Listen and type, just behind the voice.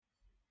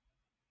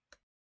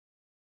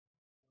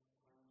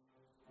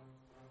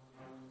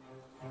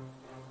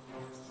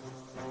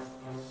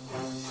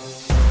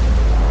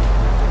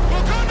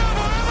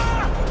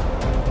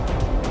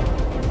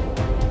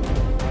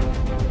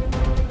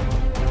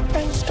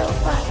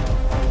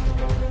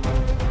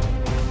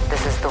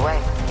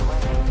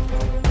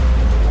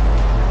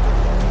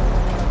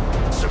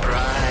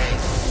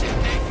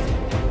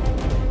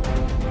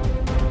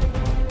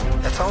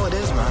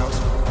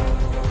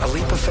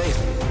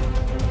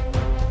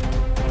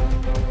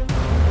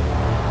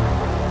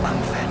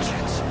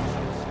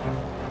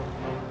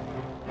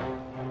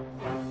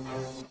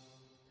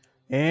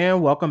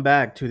And welcome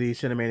back to the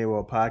Cinemania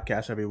World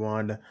Podcast,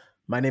 everyone.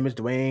 My name is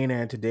Dwayne,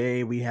 and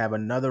today we have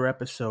another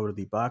episode of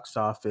the Box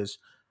Office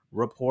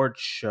Report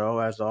Show.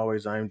 As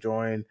always, I'm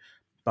joined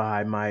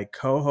by my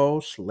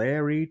co-host,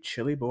 Larry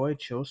Chili Boy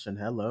Chilson.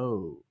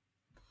 Hello.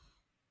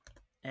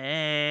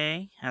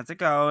 Hey, how's it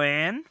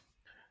going?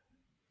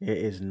 It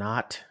is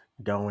not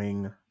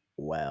going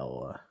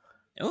well,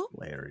 Ooh,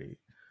 Larry.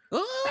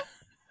 ooh.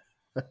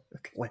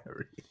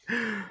 Larry.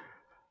 Y'all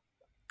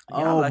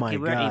Oh lucky my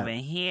we're God. even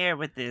here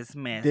with this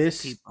mess,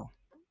 This people.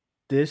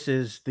 this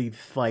is the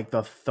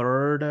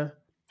third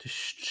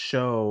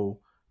show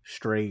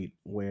straight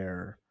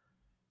where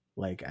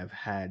I've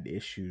had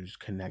issues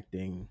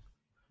connecting.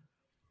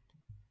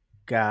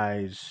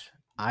 Guys,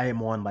 I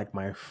am on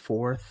my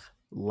fourth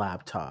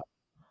laptop.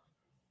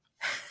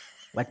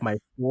 My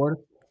fourth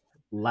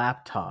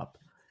laptop.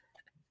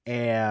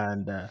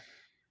 And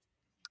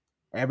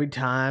every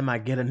time I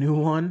get a new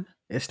one,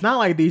 it's not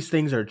like these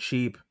things are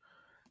cheap,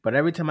 but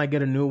every time I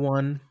get a new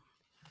one,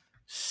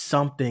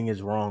 something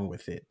is wrong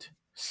with it.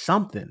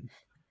 Something.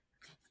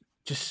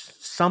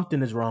 Just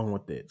something is wrong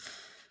with it.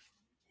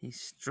 He's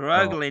So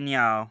struggling,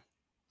 y'all.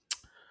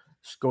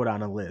 let's go down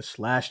the list.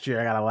 Last year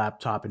I got a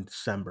laptop in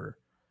December.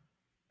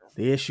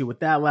 The issue with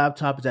that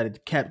laptop is that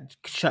it kept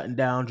shutting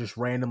down, just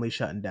randomly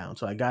shutting down.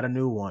 So I got a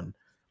new one.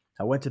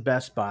 I went to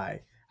Best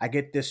Buy. I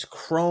get this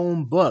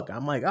Chromebook.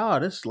 I'm like, oh,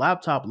 this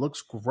laptop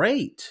looks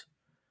great.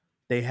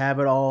 They have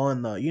it all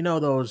in the,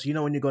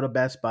 when you go to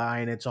Best Buy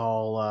and it's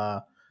all,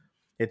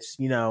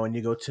 and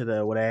you go to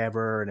the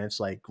whatever and it's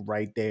like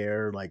right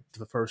there. Like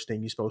the first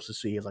thing you're supposed to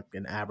see is like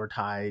an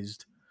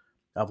advertised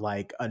of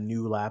like a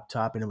new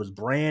laptop, and it was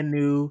brand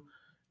new,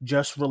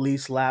 just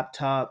released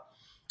laptop.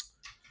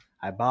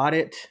 I bought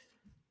it.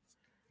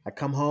 I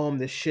come home.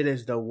 This shit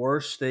is the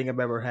worst thing I've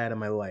ever had in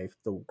my life.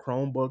 The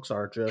Chromebooks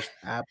are just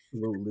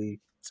absolutely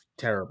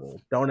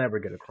terrible. Don't ever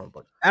get a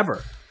Chromebook.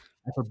 Ever.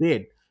 I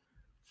forbid.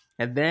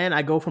 And then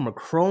I go from a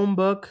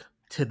Chromebook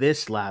to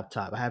this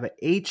laptop. I have an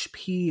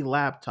HP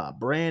laptop,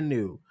 brand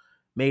new,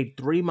 made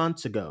 3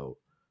 months ago.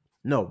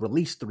 No,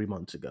 released 3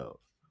 months ago.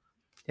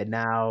 And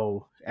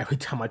now every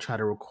time I try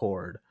to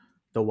record,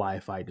 the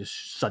Wi-Fi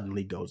just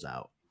suddenly goes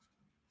out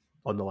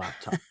on the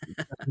laptop. It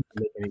doesn't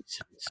make any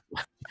sense.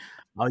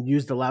 I'll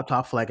use the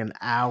laptop for like an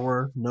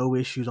hour, no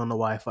issues on the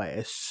Wi-Fi.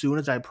 As soon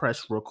as I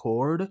press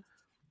record,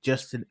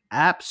 just an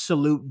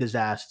absolute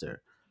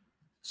disaster.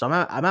 So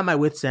I'm at my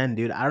wit's end,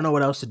 dude. I don't know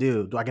what else to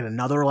do. Do I get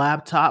another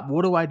laptop?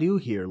 What do I do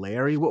here,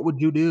 Larry? What would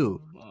you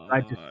do?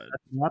 I just Lord. set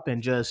them up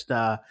and just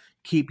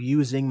keep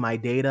using my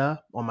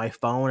data on my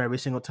phone every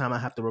single time I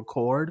have to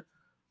record.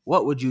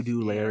 What would you do,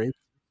 Yeah, Larry?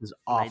 This is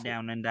lay awful.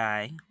 down and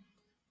die.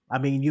 I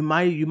mean, you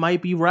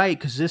might be right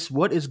because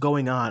what is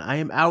going on? I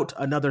am out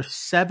another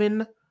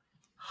 $700.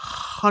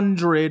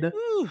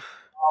 Ooh,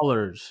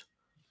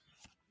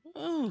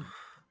 ooh.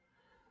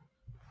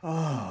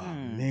 Oh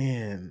Mm.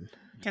 man,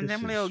 Can this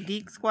them little is.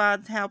 geek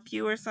squads help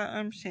you or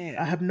something? Shit.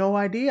 I have no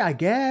idea. I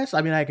guess.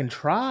 I mean, I can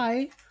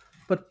try,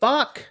 but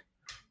fuck.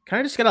 Can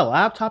I just get a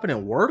laptop and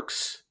it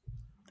works?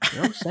 You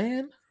know what I'm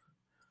saying?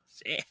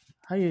 Shit.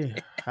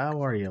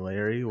 How are you,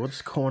 Larry?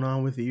 What's going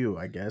on with you?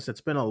 I guess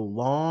it's been a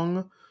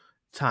long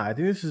time. I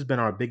think this has been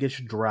our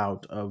biggest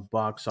drought of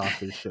box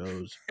office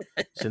shows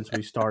since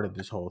we started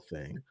this whole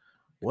thing.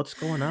 What's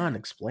going on?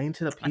 Explain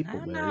to the I people,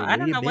 don't know. Larry. I Where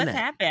don't you know been what's at?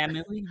 happened.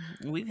 I mean,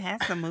 we've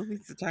had some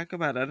movies to talk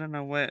about. I don't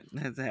know what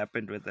has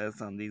happened with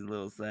us on these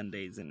little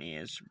Sundays and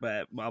ish,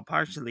 but well,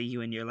 partially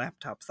you and your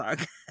laptop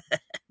saga.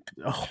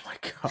 Oh my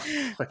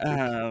god,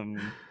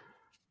 um,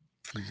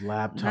 these no,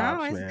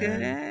 laptops, it's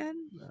man.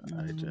 good.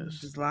 I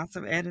just Just lots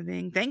of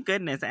editing. Thank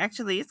goodness.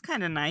 Actually, it's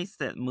kind of nice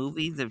that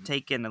movies have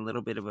taken a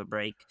little bit of a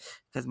break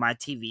because my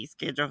TV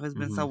schedule has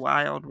been so mhm.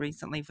 wild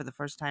recently for the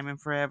first time in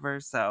forever.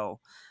 So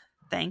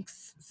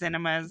thanks,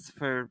 cinemas,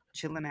 for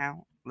chilling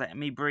out, letting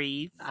me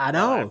breathe I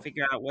while I know.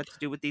 figure out what to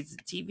do with these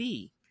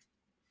TV.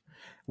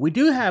 We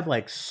do have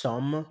like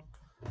some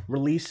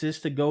releases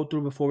to go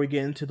through before we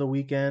get into the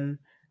weekend.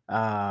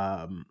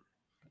 Um,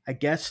 I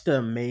guess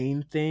the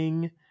main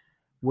thing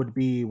would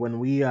be when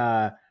we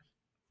our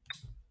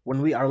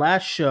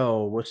last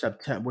show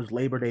was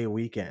Labor Day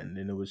weekend,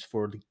 and it was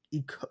for the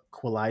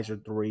Equalizer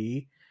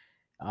 3.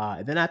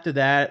 And then after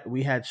that,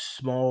 we had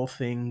small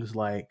things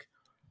like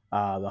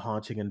The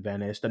Haunting in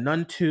Venice. The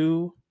Nun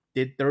 2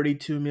 did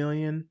 32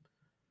 million,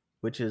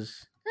 which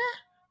is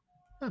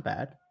not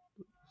bad.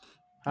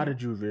 How Yeah.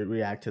 did you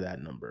react to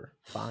that number?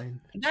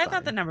 Fine. It's I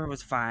thought the fine. number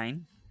was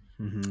fine.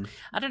 Hmm.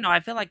 I don't know. I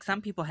feel like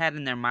some people had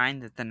in their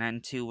mind that the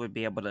Nun 2 would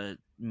be able to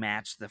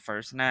match the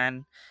first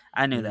Nun.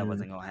 I knew that Hmm.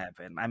 wasn't going to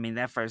happen. I mean,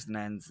 that first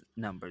Nun's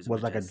numbers were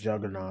Was like a just,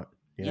 juggernaut.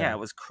 yeah, Yeah. it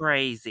was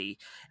crazy.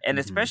 And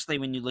Hmm. especially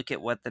when you look at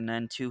what the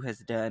Nun 2 has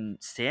done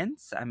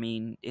since, I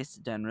mean, it's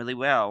done really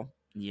well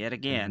yet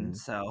again. Hmm.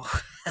 So,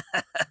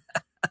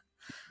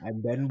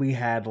 And then we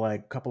had like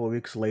a couple of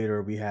weeks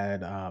later, we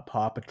had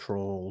Paw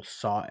Patrol,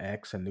 Saw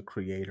X, and the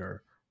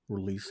Creator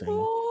releasing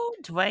ooh,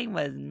 Dwayne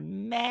was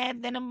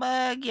mad than a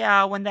mug,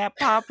 y'all, when that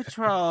Paw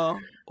Patrol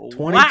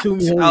 22 whacked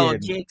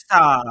million.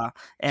 Jigsaw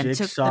and took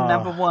the Jigsaw.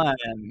 number one.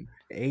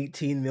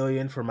 18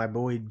 million for my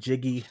boy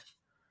Jiggy,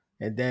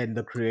 and then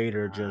the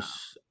creator Wow.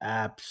 just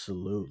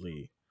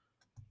absolutely,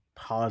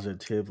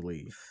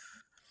 positively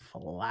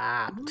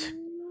flapped.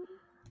 Ooh,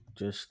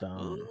 Just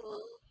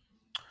ooh.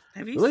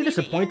 Have you really seen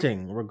it yet?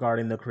 disappointing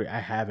regarding the creator. I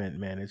haven't,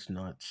 man. It's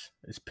nuts.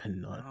 It's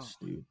been Oh, nuts,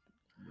 dude.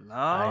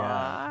 I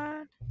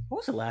Lord. what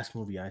was the last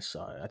movie I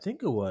saw? I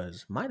think it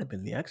was might have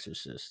been The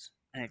Exorcist.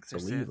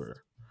 Exorcist.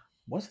 Believer.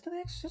 Was it The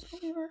Exorcist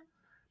Believer?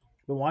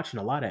 Been watching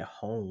a lot at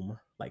home,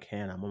 like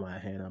Hannah. I'm on my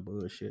Hannah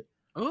bullshit.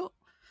 Ooh.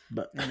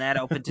 But And that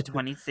opened to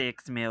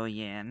 26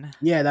 million.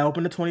 yeah, that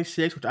opened to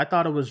 26, which I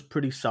thought it was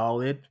pretty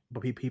solid.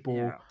 But people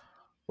Yeah.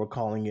 were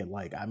calling it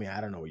like, I mean,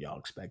 I don't know what y'all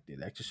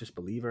expected. Exorcist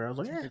Believer. I was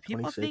like, Did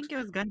people 26. think it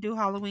was gonna do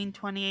Halloween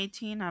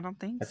 2018? I don't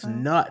think That's so.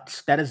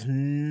 nuts. That is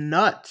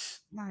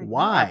nuts. Like,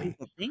 what are Why?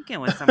 people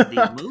thinking with some of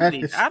these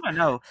movies? I don't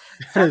know.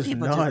 That Some is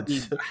people just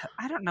be, nuts.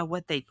 I don't know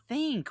what they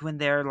think when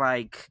they're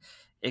like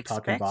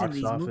Talking expecting box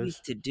these movies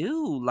office. to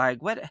do.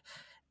 Like, what?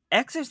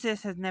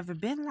 Exorcist has never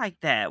been like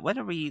that. What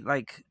are we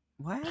like?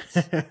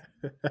 What?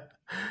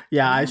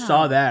 Yeah, I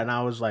saw Yeah. that and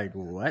I was like,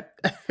 what?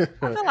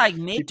 I feel like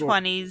mid People,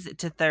 20s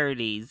to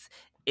 30s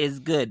is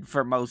good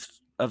for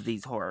most of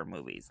these horror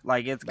movies.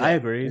 Like, it's I good.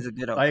 agree. It's a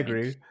good I opening.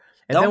 agree.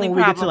 The And then only when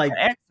we get to problem for like,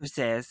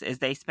 Exorcist is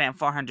they spent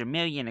 400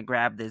 million to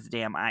grab this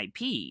damn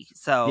IP.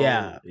 So,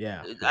 yeah,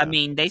 yeah, I yeah.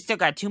 mean, they still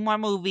got two more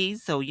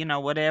movies, so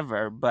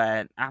whatever.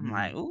 But I'm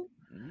like, Mhm. ooh,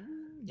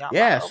 y'all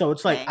Yeah, are so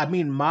it's like, okay. I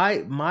mean,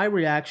 my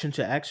reaction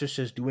to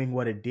Exorcist doing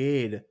what it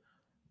did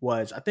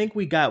was, I think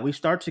we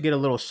start to get a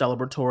little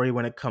celebratory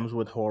when it comes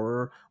with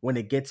horror when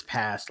it gets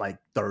past like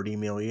 30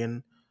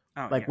 million.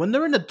 Oh Like yeah, when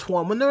they're in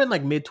when they're in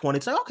like mid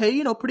 20s, like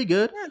okay, pretty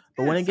good. yeah, it's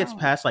But when good, it gets solid.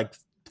 past like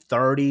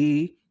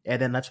 30,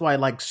 and then that's why I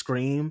like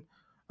Scream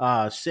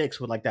 6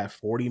 with like that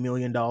 $40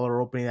 million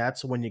opening,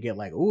 that's when you get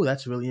like, oh,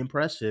 that's really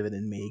impressive. And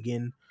then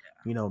Megan,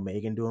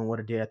 Megan doing what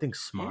it did. I think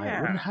Smile.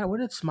 Yeah, What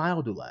did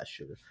Smile do last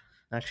year?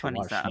 I actually 20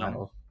 watched something.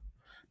 Smile.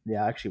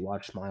 Yeah, I actually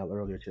watched Smile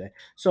earlier today.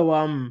 So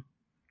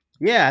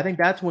yeah, I think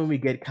that's when we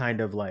get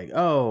kind of like,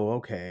 oh,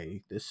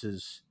 okay, this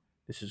is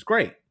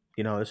great.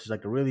 This is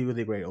like a really,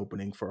 really great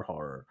opening for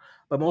horror.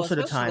 But Well, most of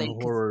the time, especially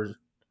because horror.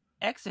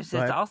 Go Exorcist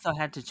ahead. also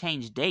had to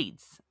change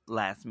dates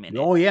last minute.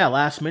 Oh yeah,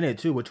 last minute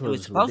too, which It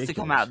was was supposed to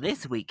come out ridiculous.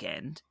 this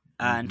weekend,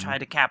 and Mm-hmm. try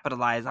to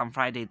capitalize on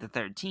Friday the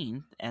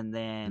 13th, and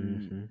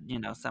then,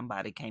 Mm-hmm.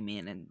 somebody came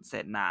in and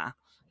said, "Nah."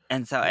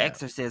 And so Yeah.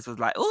 Exorcist was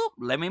like, "Oop,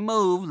 let me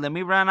move, let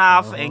me run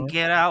off and Uh-huh.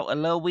 get out a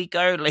little week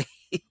early."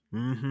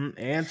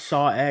 And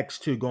Saw X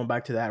too. Going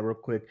back to that real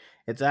quick,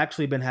 it's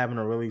actually been having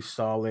a really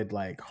solid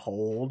like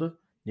hold.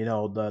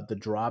 The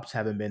drops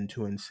haven't been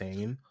too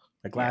insane.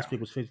 Like Yeah, last week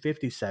was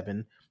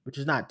 57, which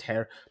is not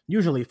terrible.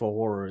 Usually for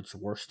horror, it's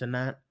worse than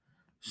that.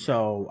 yeah.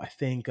 So I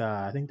think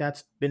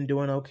that's been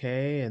doing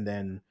okay. And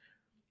then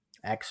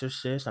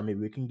Exorcist. I mean,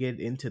 we can get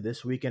into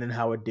this weekend and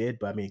how it did,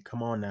 but I mean,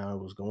 come on now,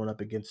 it was going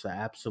up against the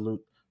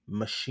absolute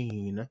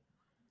machine,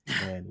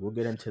 and we'll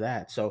get into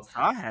that. So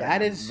Saw had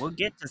that an. is We'll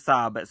get to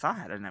Saw, but Saw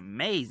had an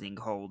amazing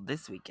hold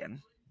this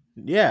weekend.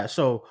 yeah.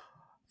 So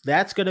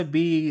that's gonna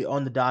be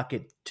on the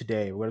docket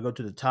today. We're gonna go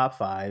to the top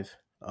five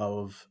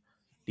of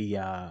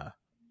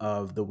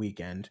the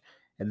weekend,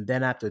 and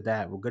then after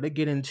that, we're gonna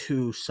get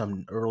into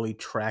some early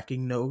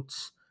tracking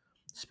notes,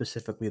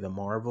 specifically the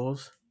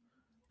Marvels.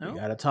 We Oh,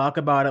 gotta talk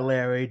about it,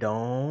 Larry.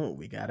 Don't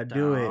we gotta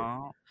do it?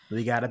 don't.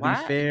 We gotta be What,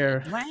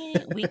 fair.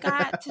 Dwayne? We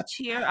got to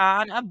cheer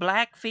on a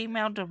black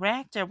female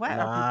director. What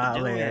are people Nah,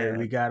 Larry,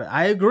 we doing? got to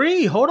I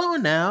agree. Hold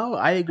on now.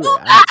 I agree. Ooh.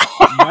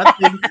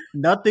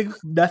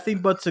 Nothing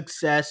but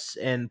success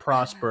and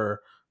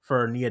prosper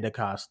for Nia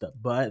DaCosta.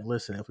 But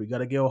listen, if we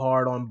gotta go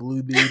hard on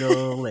Blue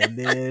Beetle and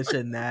this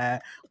and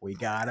that, we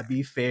gotta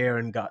be fair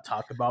and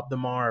talk about the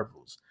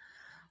Marvels.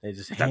 They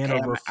just It's okay. Hannah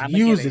I'm gonna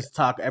get it. refuses to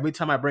talk every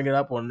time I bring it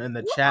up in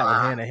the chat with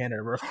Hannah.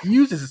 Hannah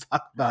refuses to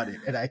talk about it,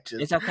 and I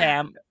It's just okay.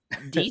 I'm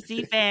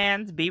DC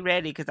fans. Be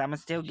ready, because I'm gonna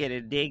still get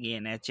a dig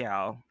in at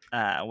y'all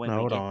when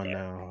we hold get on there.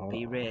 now.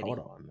 Be Hold ready.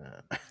 on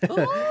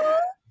Ooh.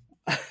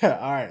 now.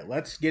 All right,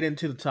 let's get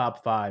into the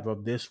top five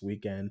of this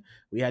weekend.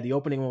 We had the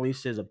opening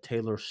releases of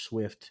Taylor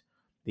Swift,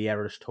 the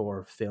Eras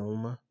Tour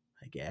film,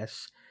 I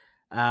guess.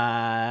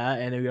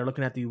 And we are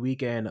looking at the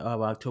weekend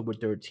of October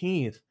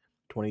 13th,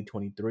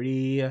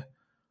 2023.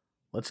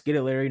 Let's get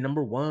it, Larry.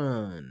 Number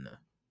one.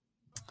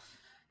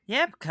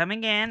 Yep,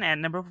 coming in at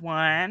number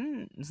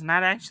one. It's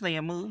not actually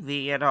a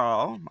movie at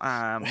all.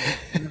 An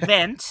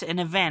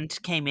event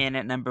came in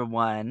at number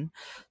one.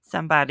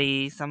 Some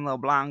little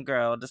blonde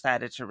girl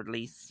decided to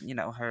release,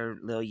 her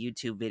little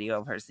YouTube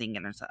video of her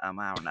singing or something.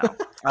 I don't know.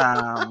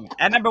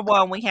 At number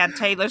one, we had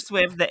Taylor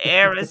Swift, the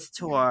Eras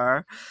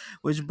Tour,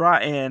 which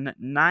brought in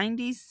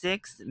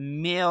 96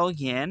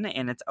 million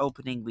in its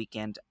opening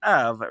weekend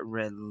of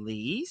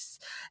release.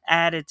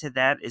 Added to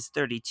that is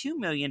 $32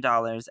 million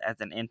as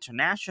an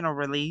international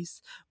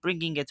release,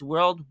 bringing its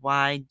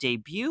worldwide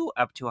debut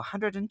up to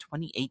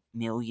 $128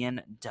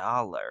 million.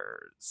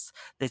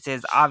 This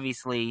is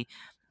obviously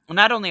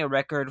not only a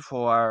record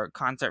for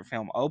concert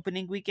film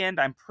opening weekend,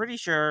 I'm pretty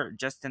sure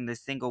just in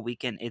this single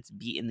weekend, it's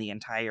beaten the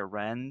entire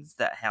runs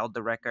that held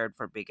the record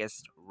for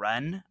biggest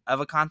run of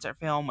a concert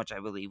film, which I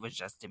believe was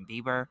Justin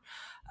Bieber.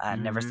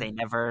 Never Hmm. Say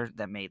Never,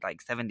 that made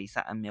like 70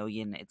 something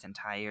million its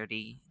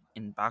entirety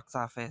in box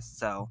office.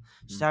 So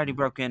she's already Hmm.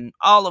 broken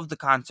all of the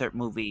concert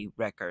movie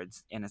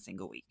records in a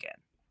single weekend.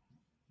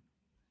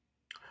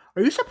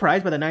 Are you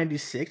surprised by the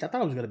 96? I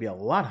thought it was going to be a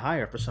lot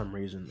higher for some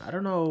reason. I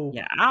don't know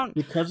Yeah,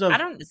 because I of.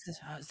 don't.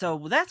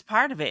 So that's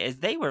part of it is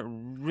they were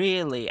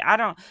really. I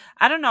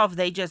don't know if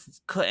they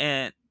just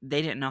couldn't.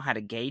 They didn't know how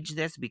to gauge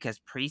this because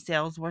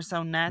pre-sales were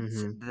so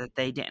nuts Hmm. that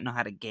they didn't know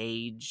how to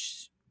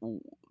gauge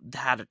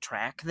how to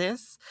track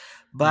this.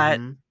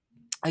 But Hmm.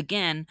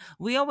 again,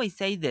 we always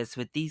say this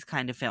with these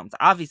kind of films.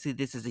 Obviously,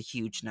 this is a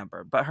huge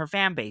number, but her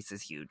fan base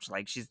is huge.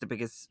 Like she's the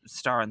biggest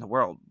star in the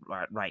world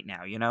right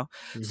now, you know?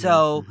 Hmm.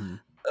 So, Hmm.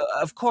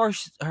 of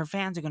course, her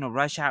fans are going to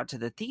rush out to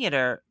the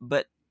theater,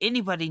 but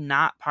anybody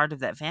not part of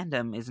that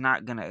fandom is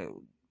not going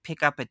to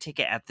pick up a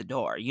ticket at the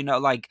door. You know,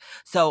 like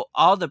so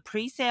all the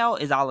pre-sale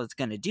is all it's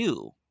going to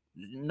do.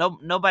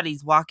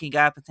 Nobody's walking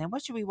up and saying,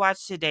 "What should we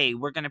watch today?"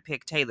 We're going to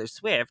pick Taylor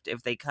Swift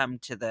if they come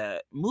to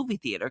the movie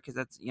theater because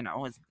that's, you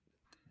know, it's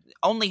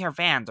only her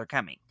fans are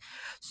coming.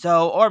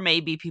 So, or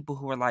maybe people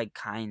who are like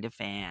kind of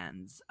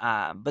fans.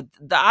 But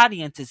the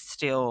audience is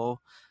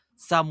still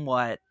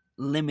somewhat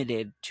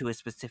limited to a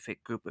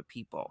specific group of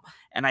people.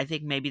 And I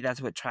think maybe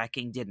that's what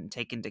tracking didn't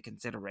take into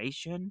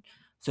consideration.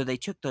 So they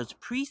took those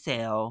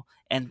pre-sale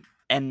and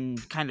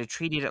kind of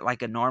treated it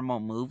like a normal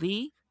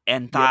movie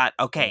and Yeah. thought,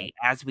 okay,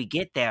 as we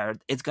get there,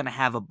 it's going to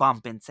have a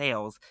bump in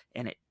sales,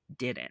 and it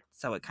didn't.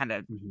 So it kind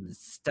of Hmm.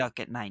 stuck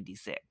at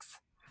 96.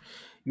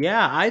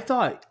 Yeah, I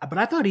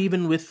thought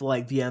even with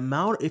like the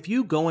amount, if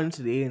you go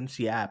into the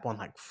AMC app on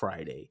like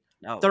Friday,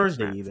 Oh, it's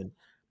Thursday nuts. even,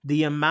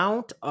 the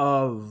amount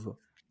of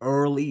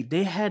early,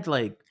 they had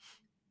like,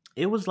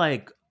 it was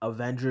like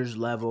Avengers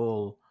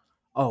level,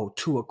 oh,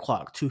 2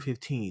 o'clock,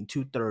 2:15,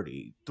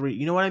 2:30, 3,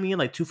 you know what I mean?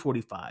 Like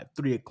 2:45,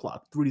 3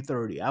 o'clock,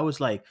 3:30. I was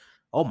like,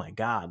 oh my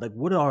God, like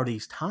what are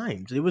these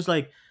times? It was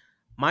like,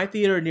 my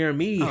theater near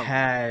me Oh,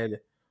 yeah. had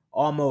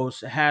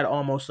almost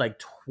like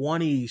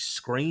 20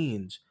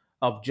 screens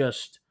of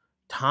just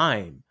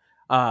time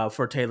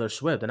for Taylor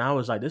Swift, and I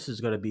was like, this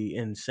is going to be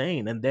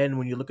insane. And then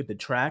when you look at the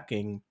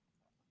tracking,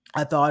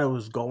 I thought it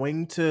was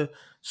going to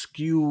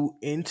skew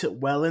into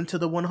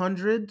the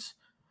 100s,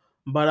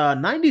 but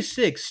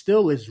 96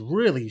 still is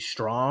really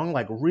strong,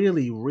 like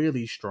really,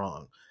 really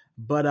strong.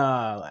 But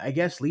I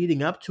guess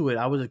leading up to it,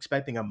 I was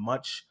expecting a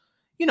much,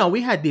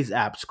 we had these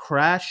apps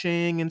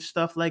crashing and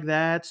stuff like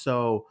that.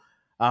 So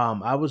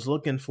I was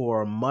looking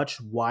for a much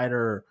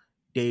wider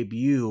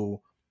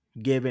debut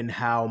given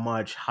how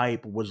much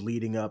hype was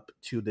leading up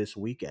to this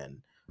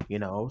weekend,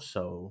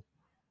 So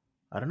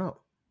I don't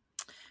know.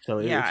 So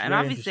Yeah, it's and very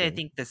obviously, I interesting.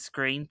 think the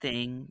screen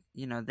thing,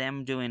 you know,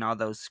 them doing all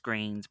those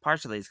screens,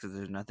 partially is because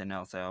there's nothing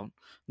else out.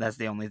 That's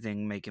the only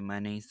thing making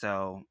money.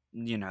 So,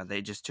 you know,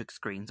 they just took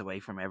screens away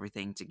from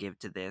everything to give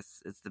to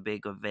this. It's the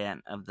big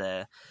event of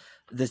the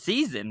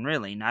season,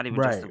 really, not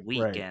even just the Right,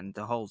 right. weekend,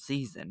 the whole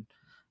season.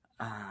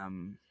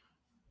 Um,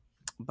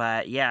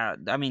 but yeah,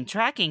 I mean,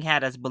 tracking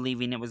had us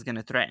believing it was going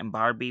to threaten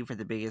Barbie for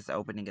the biggest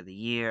opening of the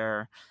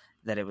year,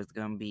 that it was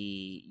going to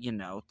be, you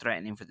know,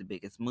 threatening for the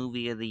biggest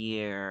movie of the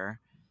year,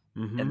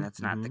 and Mm-hmm.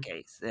 that's not the Mm-hmm.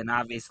 case. And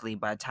obviously,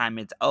 by the time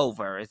it's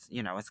over, it's,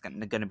 you know, it's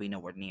gonna be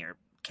nowhere near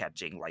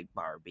catching like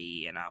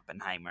Barbie and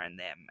Oppenheimer and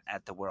them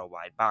at the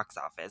worldwide box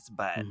office.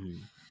 But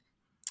Mm-hmm.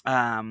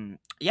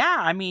 yeah,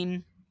 I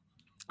mean,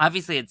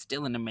 obviously, it's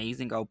still an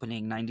amazing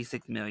opening.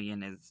 96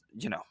 million is,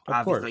 you know,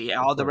 Of course, obviously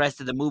of all the course. rest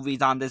of the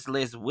movies on this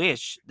list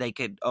wish they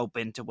could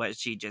open to what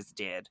she just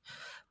did.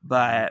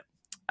 Mhm. But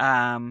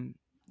um,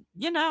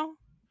 you know,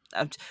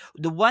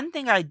 the one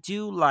thing I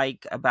do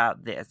like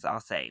about this, I'll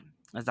say,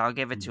 is I'll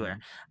give it to her,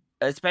 Mhm.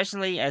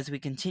 especially as we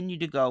continue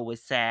to go with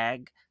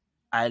SAG.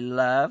 I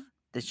love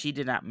that she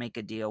did not make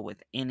a deal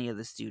with any of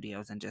the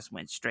studios and just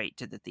went straight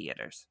to the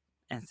theaters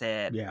and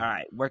said, Yeah. "All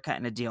right, we're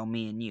cutting a deal,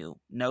 me and you.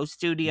 No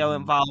studio Mhm.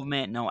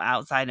 involvement, no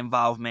outside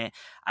involvement."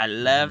 I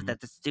love Mhm. that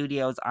the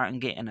studios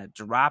aren't getting a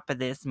drop of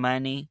this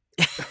money.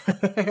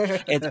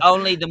 It's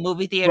only the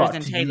movie theaters Brought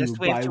and to Taylor you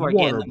Swift by who are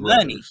getting Warner the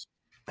money. Brothers.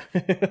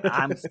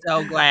 I'm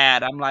so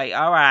glad. I'm like,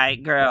 all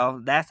right,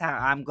 girl, that's how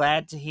I'm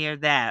glad to hear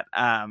that.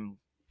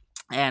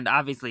 And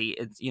obviously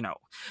it's, you know,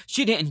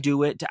 she didn't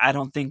do it I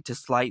don't think to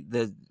slight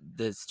the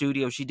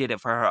studio. She did it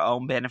for her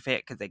own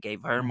benefit because they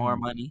gave her more Mhm.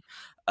 money.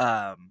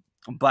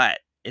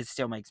 But it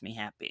still makes me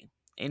happy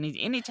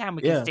anytime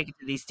we can Yeah. stick it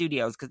to these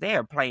studios because they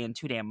are playing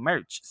too damn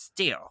merch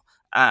still.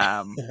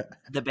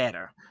 The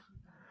better.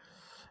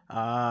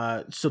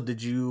 So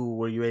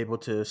were you able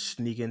to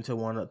sneak into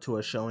one to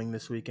a showing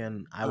this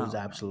weekend? I was Oh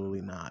no,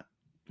 absolutely not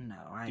no,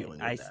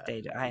 dealing I with that.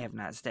 stayed, I have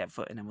not stepped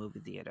foot in a movie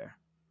theater.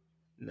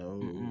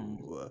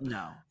 Mm-mm. No.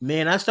 No.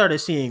 Man, I started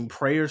seeing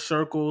prayer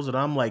circles and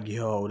I'm like,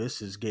 yo,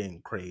 this is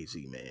getting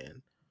crazy,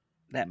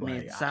 That Like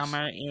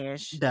midsummer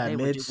ish, that they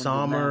were doing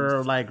the most.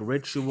 midsummer, like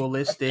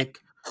ritualistic.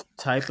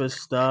 type of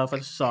stuff. I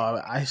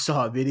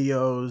saw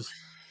videos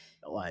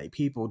like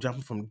people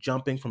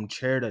jumping from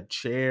chair to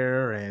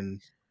chair,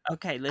 and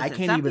Okay, I listen,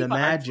 can't some even people are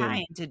imagine.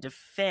 trying to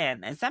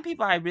defend, and some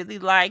people I really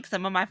like,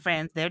 some of my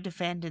friends, they're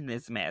defending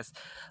this mess.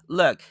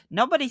 Look,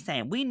 nobody's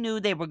saying we knew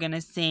they were going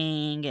to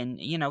sing and,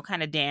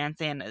 kind of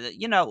dance. And,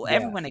 Yeah,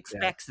 everyone yeah.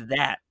 expects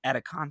that at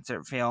a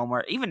concert film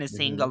or even a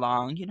sing Hmm.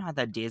 along. You know how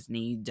the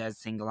Disney does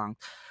sing along.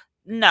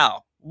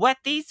 No, what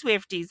these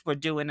Swifties were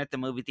doing at the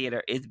movie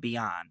theater is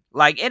beyond.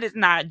 Like, it is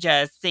not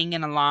just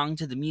singing along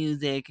to the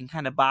music and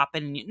kind of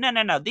bopping. No,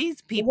 no, no.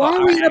 These people Why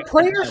are are we in a actually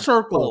prayer having a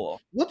circle?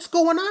 ball. What's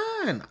going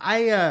on?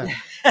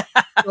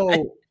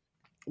 So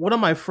one of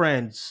my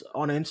friends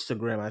on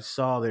Instagram, I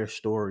saw their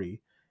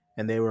story,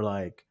 and they were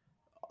like,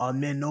 "Oh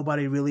man,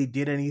 nobody really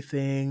did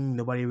anything.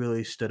 Nobody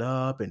really stood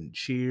up and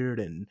cheered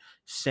and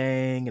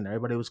sang, and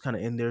everybody was kind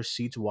of in their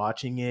seats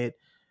watching it."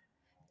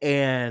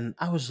 And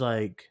I was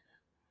like,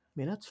 "I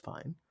mean, that's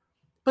fine."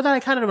 But then I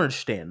kind of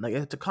understand. Like,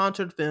 it's a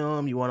concert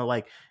film. You want to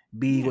like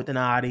be Yeah. with an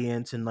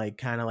audience and like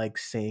kind of like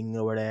sing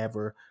or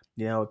whatever.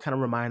 It kind of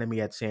reminded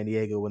me at San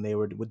Diego when they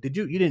were. Did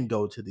you? You didn't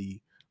go to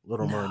the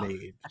Little No,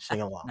 Mermaid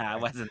sing along, no, I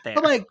right? wasn't But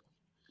there. like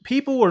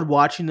people were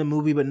watching the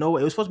movie, but no,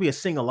 it was supposed to be a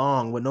sing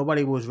along, but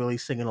nobody was really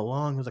singing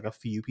along. There was like a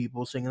few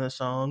people singing the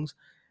songs,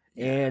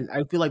 Yeah. and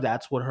I feel like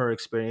that's what her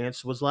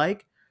experience was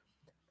like.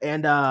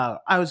 And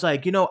I was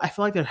like, I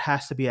feel like there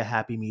has to be a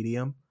happy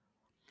medium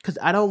because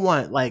I don't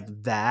want like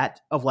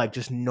that of like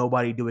just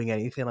nobody doing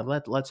anything.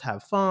 Like let's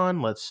have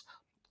fun, let's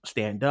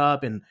stand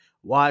up and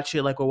watch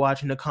it like we're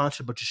watching a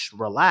concert, but just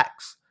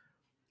relax.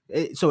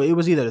 So it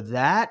was either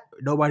that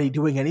nobody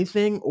doing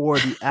anything or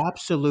the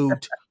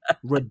absolute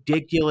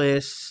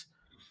ridiculous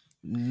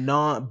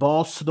not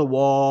balls to the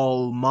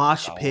wall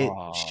mosh pit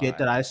shit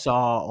that Lord. I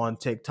saw on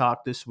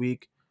TikTok this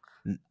week.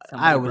 I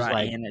Somebody was brought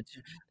like, in a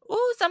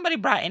somebody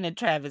brought in a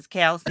Travis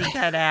Kelce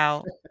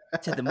cutout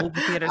to the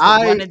movie theater, so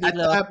one I of the at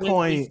little that Swifties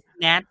point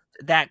snatched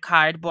that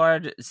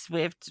cardboard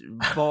Swift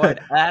board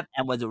up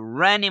and was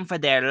running for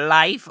their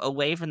life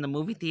away from the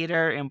movie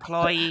theater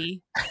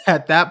employee.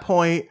 at that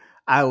point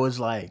I was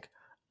like,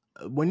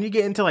 when you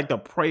get into like the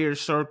prayer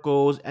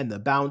circles and the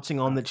bouncing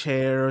on the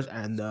chairs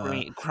and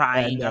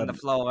Crying on the the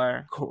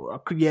floor.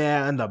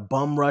 yeah, and the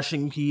bum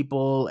rushing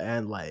people,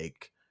 and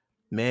like,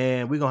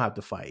 man, we gonna have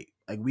to fight.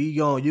 Like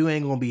you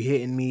ain't gonna be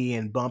hitting me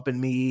and bumping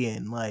me,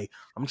 and like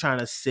I'm trying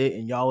to sit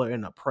and y'all are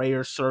in a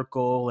prayer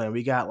circle, and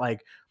we got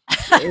like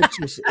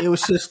it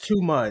was just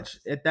too much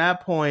at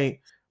that point.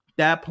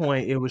 That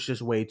point, it was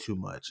just way too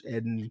much,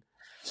 and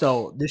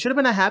so there should have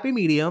been a happy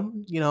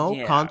medium,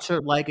 Yeah.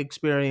 concert like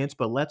experience,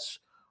 but let's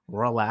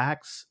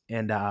relax.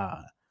 And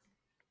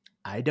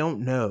I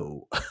don't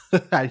know.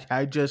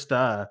 I just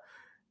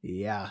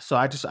yeah. So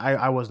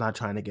I was not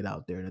trying to get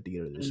out there in the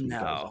theater this week.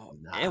 I was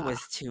like, No, it nah.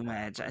 was too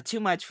much. Too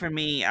much for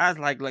me. I was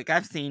like, look,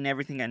 I've seen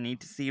everything I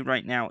need to see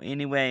right now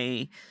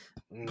anyway.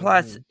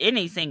 Plus, Mhm.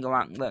 any sing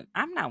along. Look,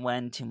 I'm not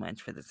one too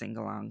much for the sing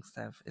along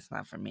stuff. It's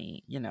not for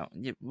me.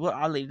 Well,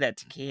 I'll leave that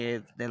to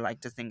kids. They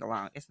like to sing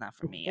along. It's not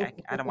for me.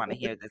 I don't want to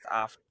hear this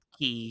off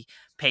key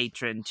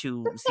patron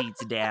 2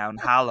 seats down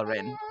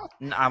hollering.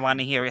 I want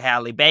to hear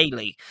Halle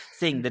Bailey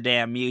sing the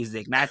damn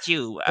music, not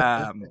you.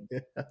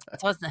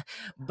 So it's not,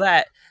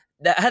 but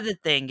the other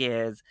thing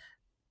is,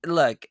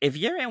 look, if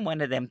you're in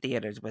one of them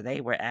theaters where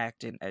they were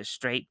acting a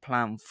straight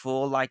plumb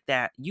fool like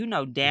that, you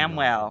know damn No.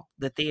 well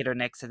the theater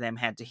next to them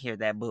had to hear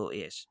that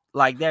bullish.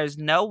 Like, there's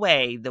no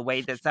way the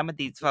way that some of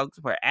these folks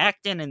were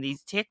acting in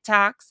these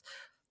TikToks,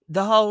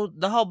 the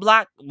whole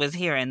block was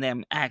hearing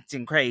them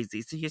acting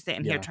crazy. So you're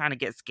sitting here Yeah. trying to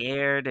get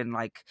scared and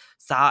like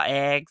Saw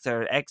X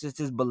or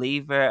Exorcist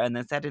Believer, and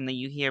then suddenly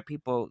you hear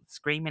people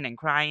screaming and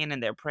crying in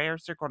their prayer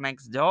circle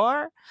next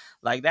door.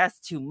 Like,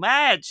 that's too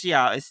much,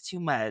 y'all. It's too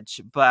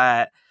much.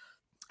 But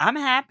I'm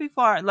happy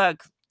for it.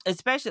 Look,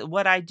 especially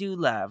what I do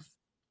love.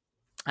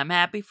 I'm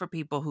happy for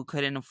people who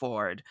couldn't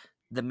afford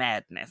the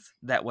madness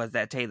that was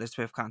that Taylor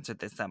Swift concert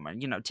this summer.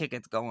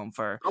 Tickets going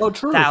for Oh,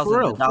 true. thousands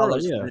of For real.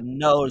 dollars for Yeah. the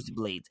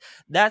nosebleeds.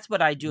 That's what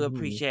I do Hmm.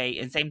 appreciate.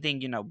 And same thing,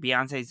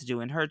 Beyonce's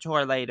doing her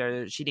tour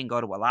later. She didn't go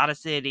to a lot of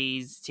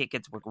cities.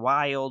 Tickets were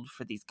wild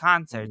for these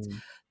concerts. Hmm.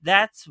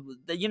 That's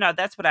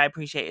what I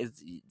appreciate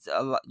is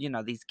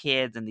these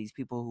kids and these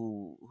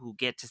people who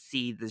get to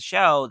see the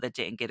show that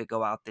didn't get to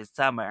go out this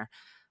summer.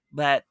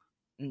 But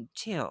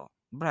chill,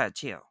 bruh,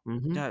 chill.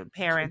 Hmm. The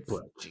parents,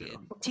 But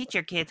chill. teach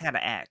your kids how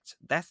to act.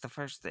 That's the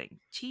first thing.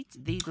 Teach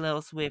these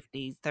little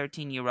Swifties,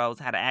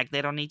 13-year-olds, how to act.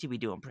 They don't need to be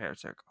doing prayer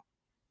circle.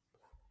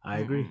 I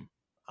agree. Mm-mm.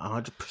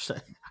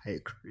 100%. I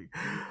agree.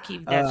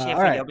 Keep that shit All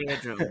for right. your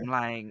bedroom.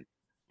 Like,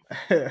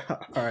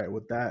 All right.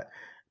 With that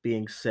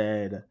being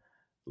said,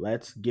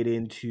 let's get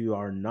into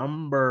our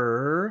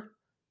number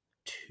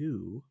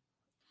two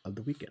of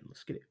the weekend.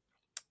 Let's get it.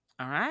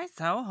 All right,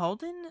 so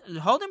holding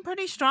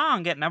pretty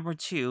strong at number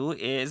 2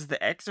 is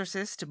The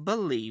Exorcist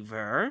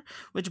Believer,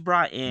 which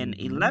brought in Mm-hmm.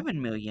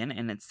 11 million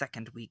in its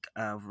second week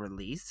of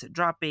release,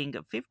 dropping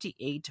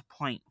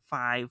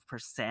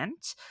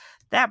 58.5%.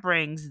 That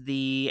brings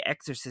The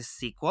Exorcist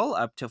sequel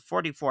up to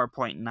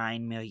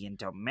 44.9 million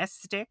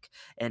domestic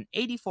and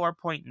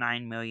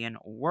 84.9 million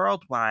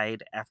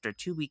worldwide after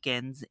 2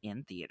 weekends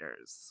in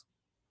theaters.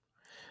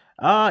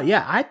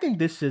 Yeah, I think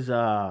this is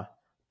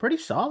pretty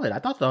solid. I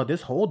thought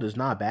this hold is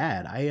not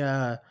bad.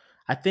 I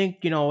think,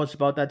 it's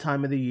about that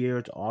time of the year.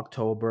 It's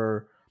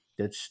October.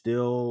 It's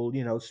still,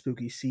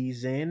 spooky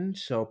season,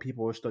 so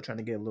people are still trying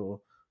to get a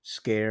little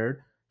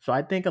scared. So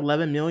I think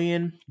 11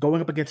 million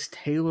going up against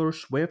Taylor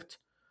Swift,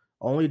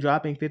 only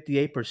dropping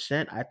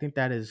 58%. I think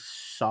that is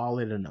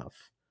solid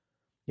enough.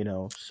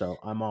 So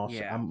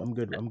Yeah. I'm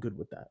good. I'm good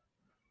with that.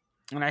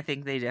 And I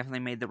think they definitely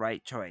made the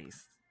right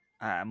choice,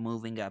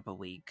 moving up a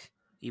week,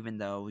 even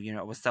though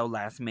it was so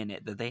last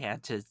minute that they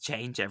had to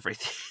change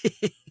everything.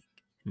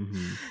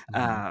 Mhm. Mhm.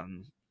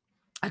 um,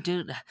 I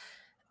do.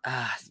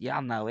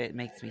 Y'all know it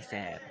makes me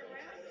sad.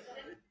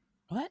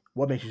 What?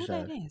 What makes you Who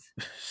that sad? is?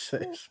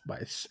 Who?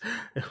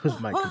 It was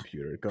my Huh?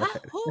 computer. Go Huh?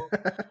 ahead. Who?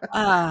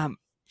 Um,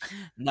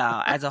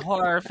 no. As a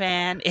horror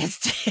fan, it's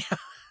still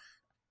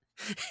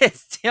it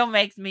still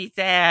makes me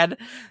sad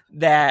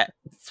that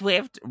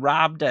Swift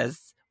robbed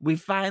us. We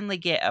finally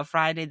get a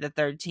Friday the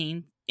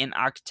 13th in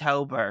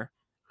October,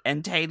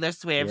 and Taylor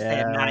Swift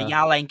said, "Nah, Yeah.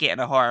 y'all ain't getting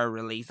a horror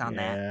release on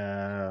that."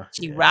 Yeah.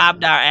 She Yeah.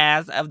 robbed our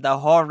ass of the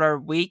horror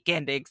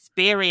weekend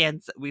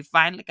experience. We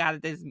finally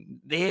got this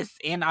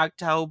in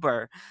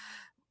October.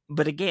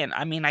 But again,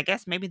 I mean, I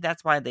guess maybe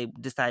that's why they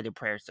decided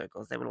prayer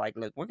circles. They were like,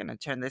 "Look, we're gonna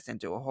turn this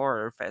into a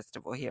horror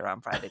festival here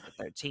on Friday the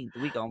 13th.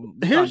 We gonna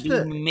Here's do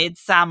the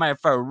Midsummer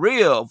for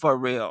real, for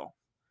real."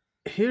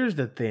 here's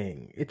the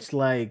thing. It's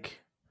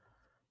like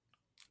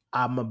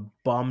I'm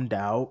bummed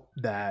out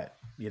that,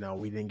 we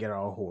didn't get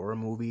our horror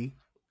movie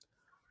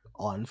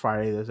on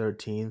Friday the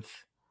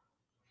 13th,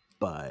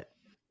 but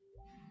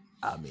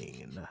I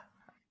mean,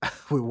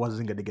 we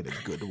wasn't going to get a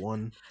good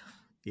one,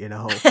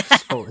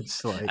 So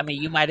it's I like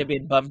mean, you might have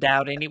been bummed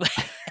out anyway.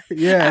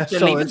 yeah, After so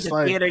leaving it's the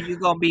like theater, you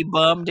gonna be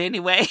bummed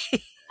anyway.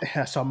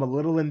 yeah, so I'm a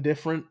little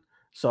indifferent.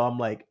 So I'm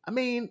like, I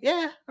mean,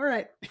 yeah, all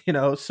right,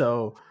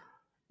 so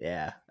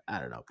yeah, I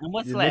don't know. And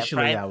what's left?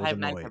 Initially, I was Five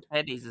Nights at annoyed.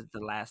 Freddy's is the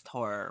last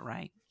horror,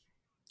 right?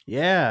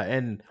 Yeah,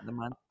 and For the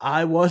month.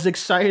 I was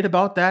excited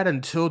about that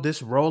until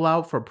this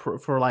rollout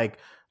for like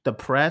the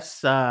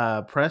press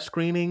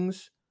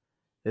screenings.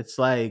 It's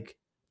like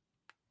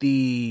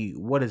the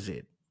what is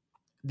it?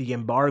 The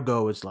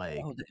embargo is like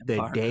Oh, the the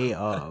embargo. day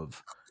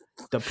of.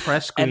 The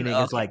press And screening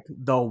is okay, like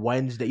the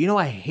Wednesday.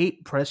 I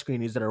hate press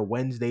screenings that are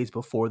Wednesdays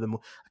before the like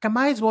I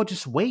might as well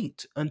just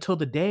wait until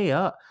the day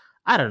up.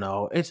 I don't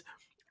know. It's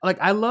like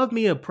I love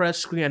me a press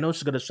screen. I know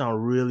it's gonna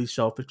sound really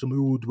selfish to me.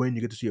 Ooh, Dwayne,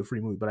 you get to see a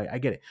free movie, but I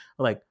get it.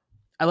 Like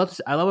I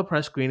love a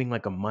press screening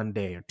like a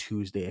Monday or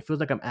Tuesday. It feels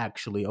like I'm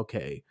actually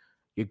okay.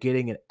 You're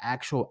getting an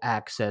actual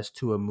access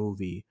to a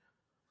movie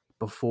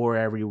before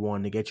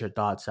everyone to get your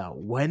thoughts out.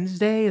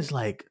 Wednesday is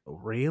like,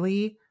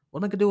 really?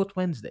 What am I gonna do with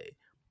Wednesday?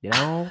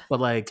 But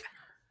like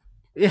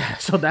yeah,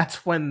 so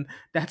that's when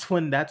it's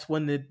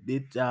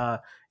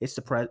the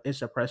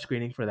press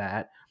screening for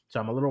that. So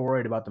I'm a little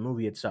worried about the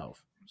movie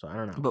itself. So I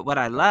don't know. but what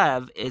I But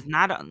love is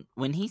not on,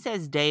 when he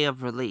says day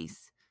of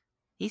release.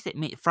 He said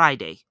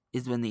Friday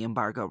is when the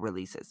embargo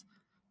releases,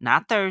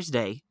 not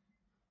Thursday.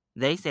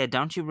 They said,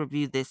 "Don't you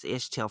review this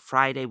ish till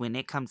Friday when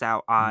it comes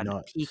out on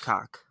nuts.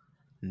 Peacock."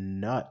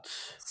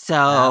 Nuts.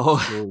 So,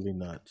 Absolutely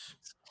nuts.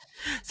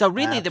 so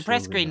really, the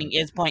press Absolutely screening nuts.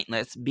 is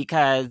pointless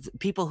because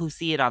people who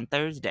see it on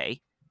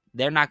Thursday,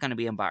 they're not going to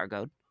be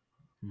embargoed.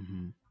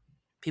 Hmm.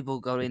 People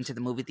who go It's into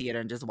the movie theater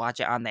and just watch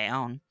it on their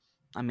own.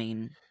 I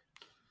mean,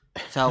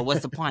 so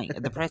what's the point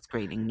of the press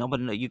screening?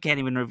 You can't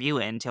even review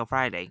it until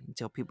Friday,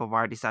 until people have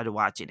already started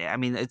watching it. I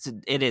mean,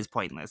 it is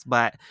pointless.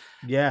 But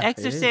yeah,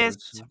 it is. It's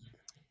Exorcist,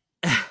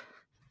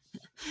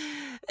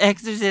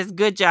 Exorcist,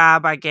 good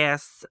job, I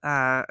guess.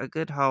 A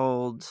good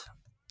hold,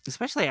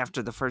 especially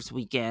after the first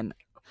weekend.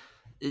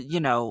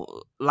 A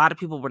lot of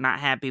people were not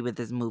happy with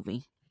this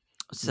movie.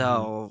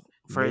 hmm So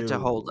for it to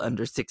hold no.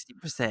 under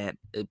 60%,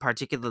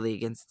 particularly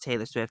against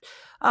Taylor Swift.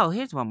 Oh,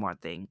 here's one more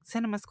thing.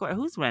 Cinema Score.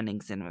 Who's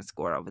running Cinema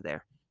Score over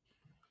there?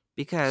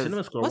 Because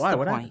Cinema score. what's Why? the What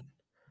point? happened?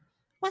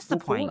 What's the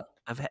For point what?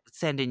 of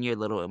sending your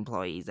little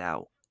employees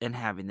out and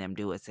having them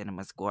do a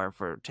Cinema Score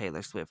for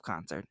Taylor Swift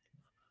concert?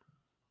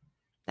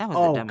 That was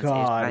the Oh dumbest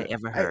ish I God.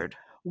 ever heard.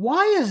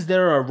 Why is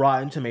there a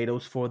Rotten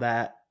Tomatoes for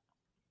that?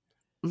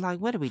 Like,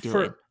 what are we doing?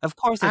 For Of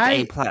course, it's A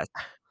I plus.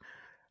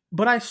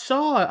 But I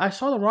saw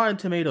the Rotten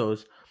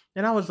Tomatoes,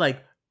 and I was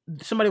like,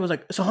 somebody was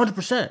like, it's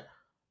 100%. I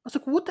was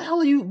like, what the hell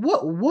are you?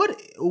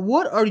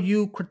 What are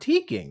you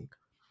critiquing?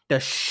 The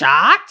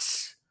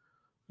shots?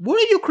 What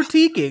are you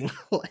critiquing?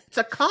 It's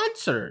a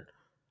concert.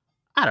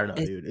 I don't know,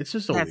 It's dude. It's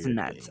just a That's weird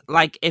nuts. thing.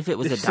 Like, if it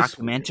was a It's just weird.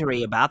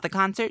 documentary about the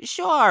concert,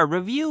 sure,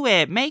 review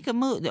it, make a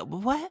movie.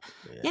 What?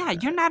 Yeah, Yeah.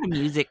 you're not a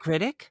music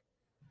critic.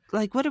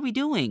 Like, what are we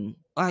doing?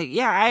 Like,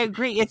 yeah, I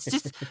agree. It's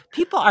just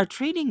people are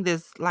treating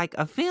this like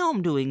a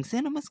film, doing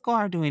Cinema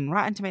Score, doing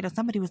Rotten Tomatoes.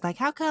 Somebody was like,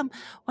 "How come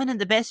one of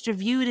the best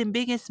reviewed and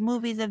biggest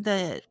movies of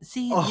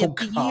Oh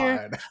the year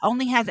God,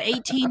 only has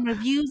 18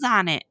 reviews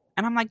on it?"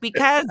 And I'm like,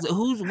 "Because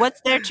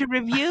what's there to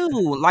review?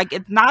 Like,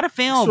 it's not a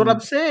that's what I'm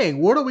film. saying.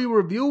 What are we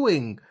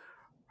reviewing?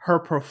 Her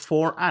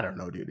perform? I don't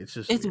know, dude. It's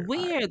just It's weird.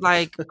 All weird.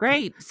 Like,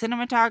 great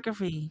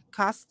cinematography,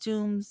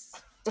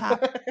 costumes,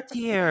 top right.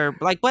 tier.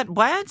 Like, what?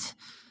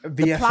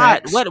 The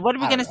plot. VFX. What are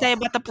we I don't gonna say know.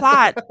 about the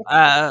plot?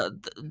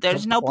 The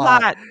There's no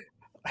plot. plot.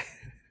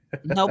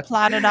 No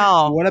plot at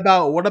all. What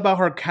about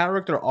her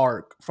character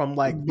arc from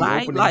like the Right?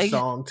 opening Like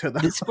song to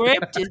the the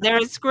script. Is there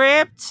a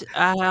script?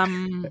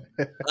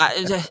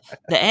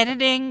 The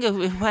editing.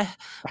 What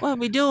are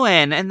we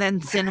doing? And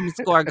then Cinema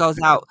Score goes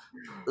out.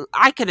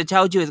 I could have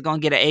told you it's gonna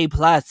get an A+.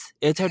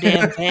 It's her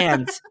damn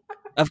fans.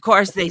 Of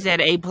course they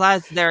said A+.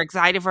 They're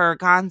excited for her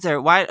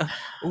concert. Why?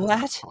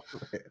 What?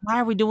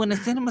 Why are we doing a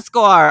Cinema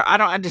Score? I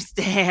don't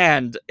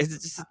understand. It's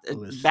just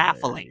Listen,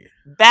 man. baffling.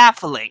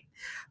 Baffling.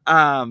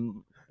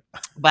 Um,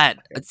 but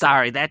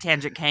sorry, that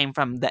tangent came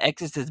from The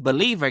Exorcist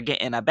Believer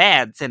getting a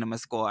bad cinema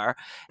score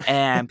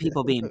and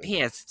people being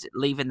pissed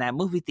leaving that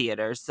movie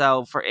theater.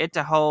 So for it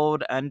to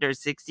hold under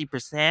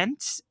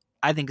 60%,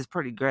 I think is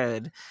pretty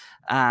good.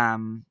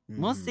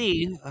 We'll Mhm.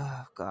 see.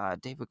 Oh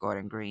God, David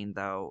Gordon Green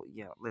though.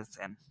 Yeah,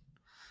 listen,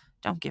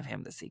 don't give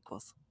him the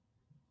sequels.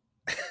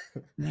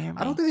 You hear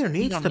I don't me? think there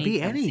He needs don't to need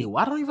be them any.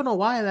 I sequels. don't even know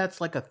why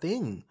that's like a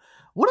thing.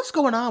 What is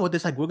going on with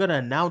this? Like, we're gonna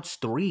announce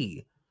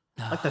three.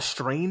 Like the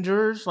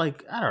strangers.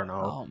 Like, I don't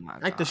know. Oh my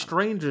Like the God.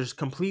 strangers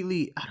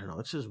completely. I don't know.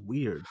 It's just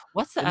weird.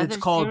 What's the And it's other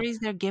called. series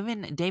they're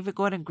giving David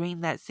Gordon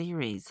Green that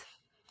series?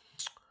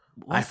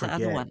 I What's the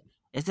other forget. one?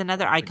 It's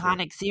another I forget.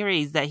 iconic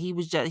series that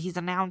he's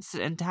announced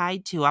and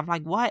tied to. I'm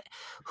like, what?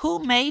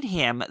 Who made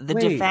him the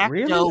de Wait,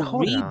 really? facto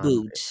Hold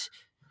on. reboot?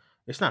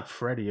 It's not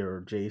Freddy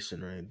or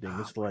Jason or anything. Oh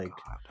It's my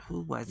like. god,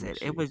 who was Let me it?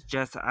 It see. was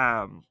just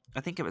I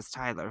think it was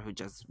Tyler who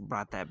just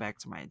brought that back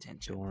to my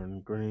attention.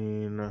 Dorn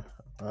Green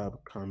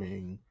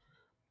upcoming.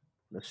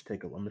 Let's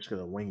take a. I'm just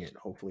gonna wing it.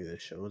 Hopefully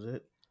this shows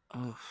it.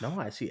 No, Oof.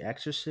 I see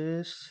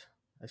Exorcist.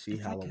 I see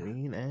It's like a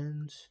Halloween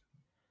ends.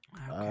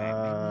 okay,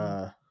 maybe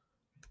Uh,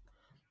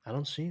 I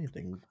don't see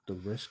anything. The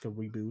risk of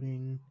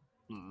rebooting.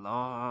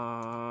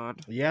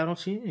 Lord. Yeah, I don't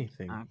see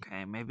anything.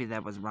 Okay, maybe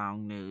that was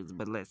wrong news,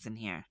 but listen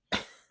here.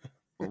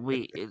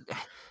 We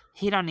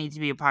he don't need to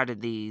be a part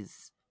of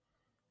these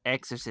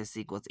Exorcist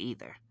sequels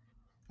either.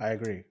 I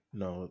agree.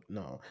 No,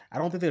 no. I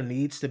don't think there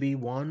needs to be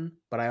one,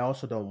 but I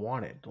also don't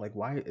want it. Like,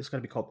 why? It's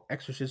gonna be called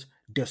Exorcist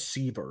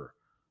Deceiver.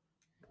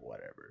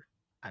 Whatever.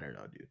 I don't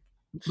know, dude.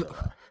 So,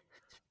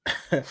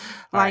 all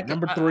right, Like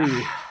number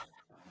three.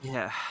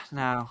 yeah,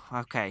 no.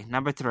 Okay,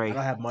 number I 3.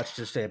 don't have much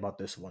to say about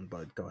this one,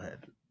 but go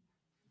ahead.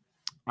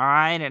 All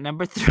right, at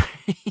number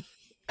 3,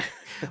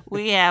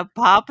 we have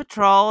Paw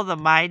Patrol: The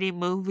Mighty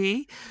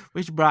Movie,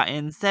 which brought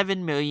in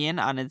 7 million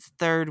on its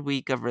third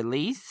week of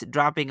release,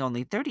 dropping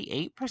only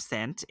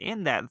 38%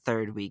 in that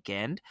third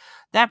weekend.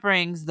 That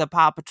brings the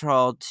Paw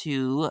Patrol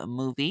 2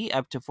 movie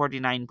up to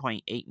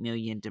 49.8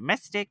 million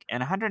domestic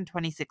and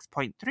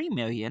 126.3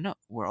 million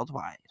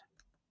worldwide.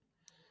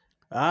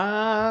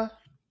 Uh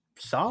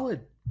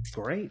solid.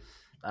 Great.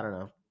 I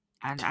don't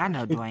And I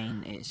know know.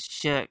 Dwayne is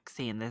shook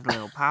seeing this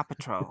little Paw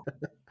Patrol.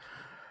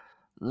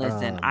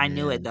 Listen, Oh I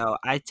knew it man. though.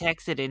 I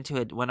texted into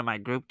it one of my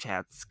group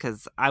chats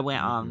because I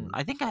went on. Hmm.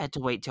 I think I had to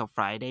wait till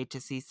Friday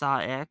to see Saw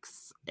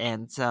X,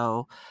 and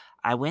so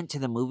I went to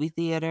the movie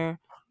theater.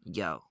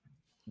 Yo,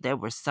 there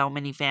were so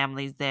many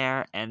families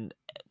there, and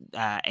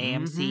Hmm.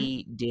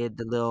 AMC did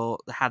the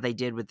little how they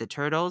did with the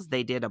turtles.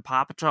 They did a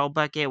Paw Patrol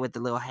bucket with the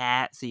little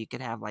hat, so you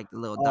could have like the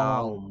little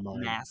dog Oh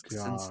my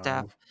masks and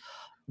stuff. god.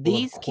 Well,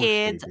 of These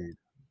course they kids did.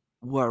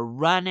 were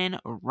running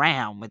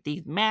around with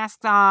these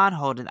masks on,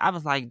 holding. I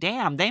was like,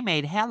 damn, they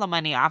made hella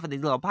money off of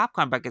these little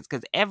popcorn buckets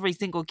because every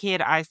single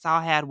kid I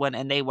saw had one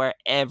and they were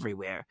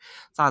everywhere.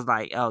 So I was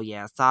like, oh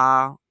yeah,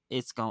 Saw,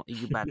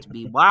 you about to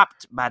be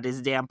whopped by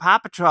this damn Paw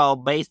Patrol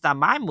based on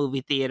my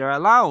movie theater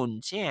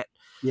alone. Shit.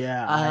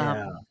 Yeah,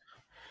 Um,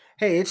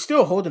 hey, it's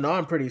still holding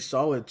on pretty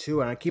solid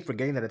too, and I keep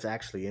forgetting that it's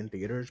actually in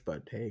theaters,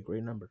 but hey,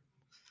 great number.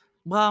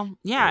 Well,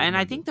 yeah, Great and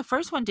I number. think the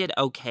first one did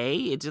okay.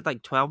 It did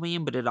like 12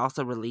 million, but it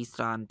also released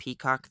on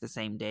Peacock the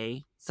same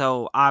day.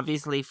 So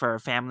obviously, for a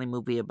family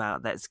movie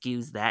about that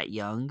skews that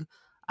young,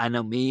 I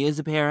know me as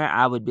a parent,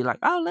 I would be like,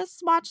 "Oh,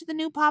 let's watch the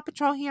new Paw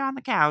Patrol here on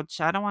the couch.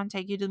 I don't want to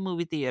take you to the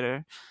movie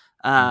theater."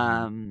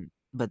 Hmm.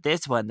 But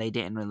this one they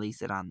didn't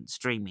release it on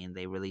streaming.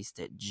 They released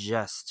it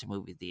just to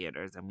movie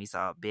theaters, and we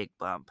saw a big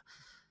bump.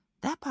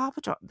 That Paw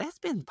Patrol that's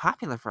been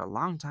popular for a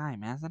long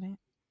time, hasn't it?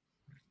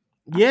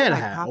 I feel Yeah, it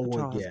like had. Paw Oh,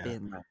 well, Patrol has yeah.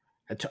 been like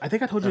I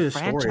think I told a you this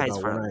story franchise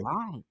about for when a I.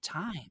 long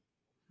time.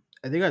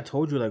 I think I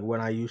told you like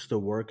when I used to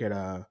work at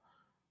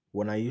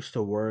when I used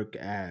to work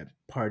at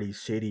Party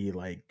City,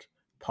 like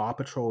Paw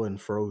Patrol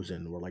and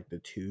Frozen were like the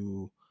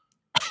two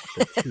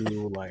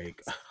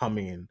like I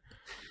mean,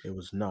 it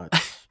was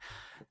nuts.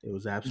 It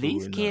was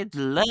These absolutely kids nuts.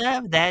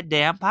 love that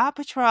damn Paw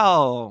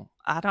Patrol.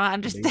 I don't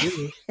They understand.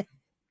 do.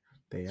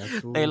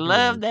 They They absolutely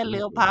do, and love it's that really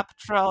little good. Paw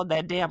Patrol,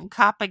 that damn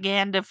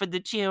propaganda for the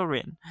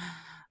children.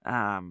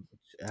 Um,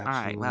 It's all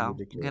right, absolutely well,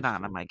 good ridiculous.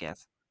 on them, I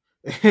guess.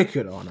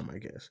 Good on them, I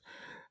guess.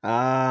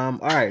 All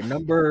right,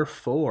 number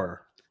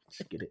 4.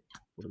 Let's get it.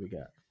 What do we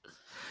got?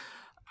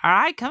 All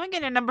right, coming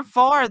in at number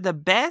 4, the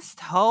best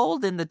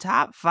hold in the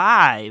top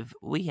 5,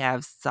 we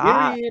have Saw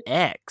Period.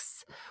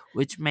 X,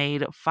 which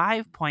made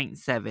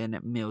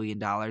 $5.7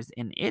 million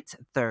in its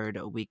third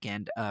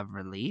weekend of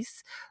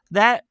release.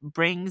 That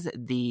brings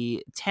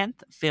the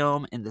 10th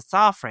film in the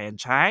Saw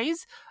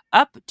franchise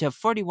up to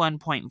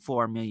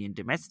 41.4 million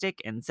domestic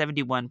and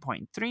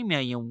 71.3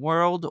 million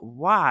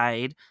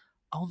worldwide,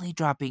 only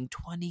dropping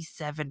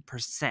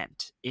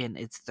 27% in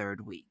its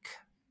third week.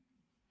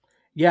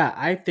 Yeah,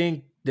 I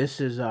think this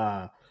is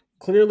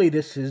clearly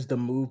this is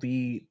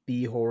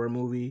the horror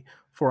movie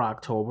for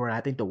October. And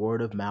I think the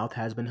word of mouth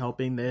has been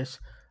helping this.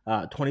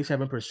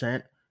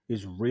 27%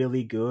 is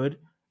really good.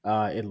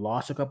 It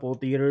lost a couple of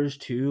theaters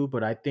too,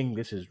 but I think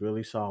this is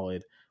really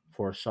solid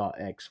for Saw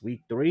X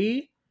week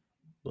 3.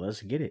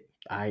 Let's get it.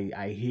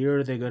 I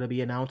hear they're gonna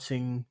be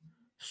announcing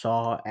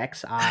Saw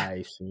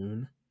XI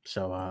soon,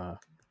 so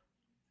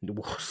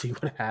we'll see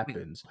what We,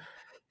 happens.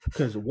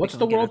 Because we what's the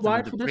gonna get us worldwide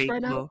another for this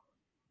right now? prequel.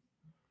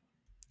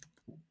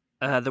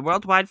 The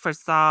worldwide for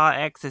Saw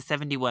X is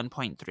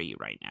 71.3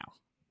 right now.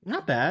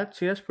 Not bad.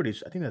 See, that's pretty.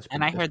 I think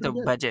And I that's heard the pretty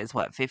good. budget is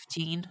what,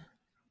 15?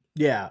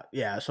 Yeah,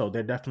 yeah. So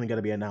they're definitely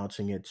gonna be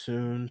announcing it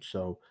soon.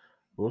 So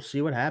we'll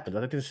see what happens. I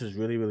think this is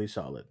really really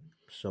solid.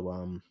 So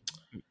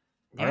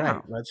all Yeah.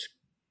 right, let's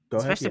go ahead.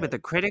 Especially Yeah, with the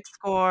critic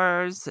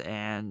scores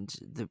and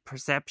the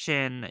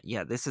perception.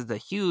 Yeah, this is a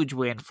huge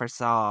win for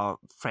Saw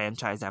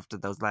franchise after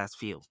those last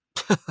few.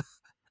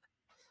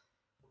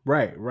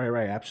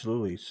 right.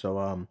 Absolutely. So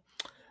all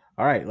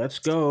right, let's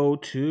go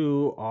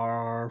to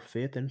our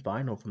fifth and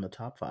final from the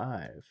top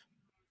 5.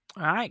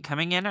 All right,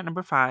 coming in at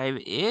number 5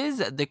 is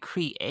The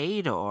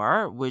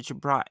Creator, which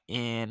brought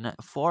in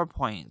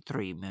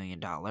 $4.3 million,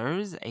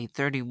 a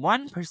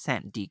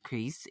 31%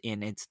 decrease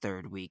in its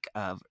third week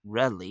of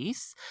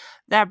release.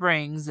 That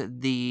brings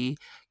the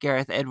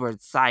Gareth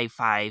Edwards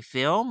sci-fi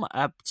film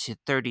up to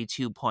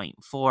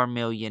 32.4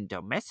 million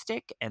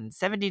domestic and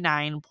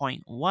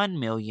 79.1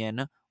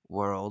 million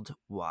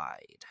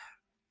worldwide.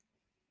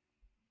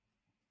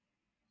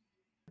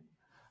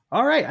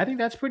 All right, I think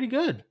that's pretty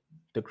good.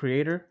 The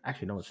creator,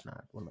 actually, no, it's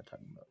not. What am I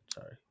talking about?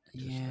 Sorry,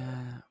 just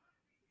Yeah,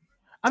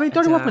 I mean,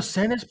 it's a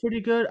 31% is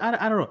pretty good.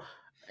 I don't know.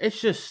 It's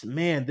just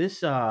man,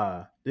 this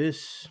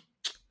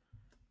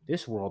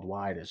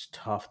worldwide is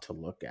tough to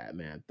look at,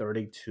 man.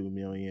 32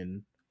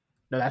 million.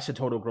 No, that's the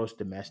total gross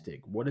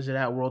domestic. What is it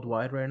at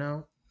worldwide right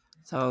now?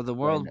 so the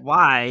Right now.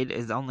 worldwide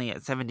is only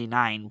at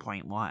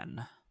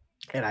 79.1.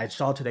 And I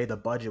saw today the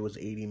budget was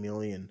 80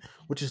 million,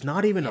 which is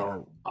not even Yeah.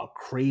 a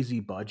crazy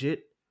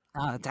budget,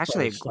 It's but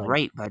actually a it's like,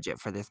 great budget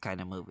for this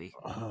kind of movie,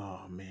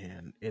 oh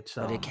man, it's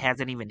but it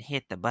hasn't even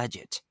hit the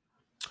budget.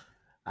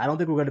 I don't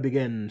think we're gonna be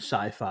getting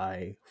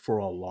sci-fi for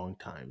a long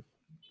time.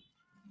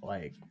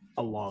 Like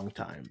a long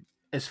time.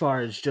 As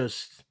far as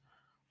just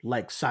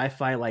like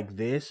sci-fi like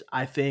this,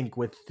 I think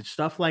with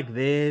stuff like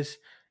this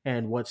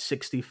and what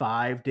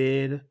 65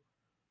 did,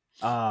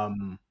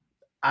 um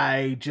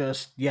I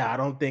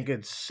don't think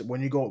it's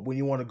when you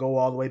want to go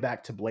all the way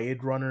back to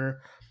Blade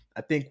Runner.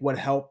 I think what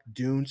helped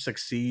Dune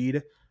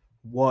succeed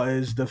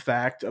was the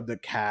fact of the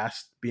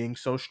cast being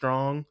so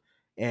strong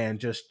and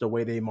just the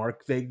way they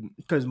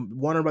because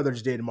Warner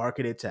Brothers did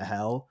market it to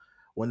hell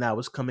when that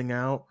was coming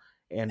out,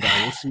 and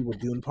we'll see what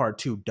Dune Part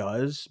 2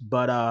 does.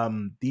 But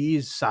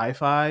these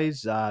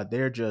sci-fis,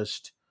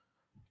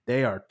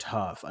 they are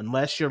tough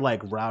unless you're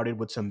like routed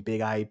with some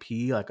big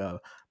IP, like a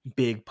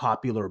big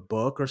popular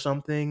book or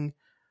something.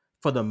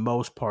 For the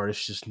most part,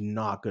 it's just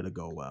not going to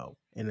go well,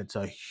 and it's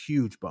a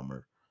huge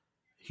bummer.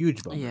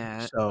 Huge bummer. Yeah,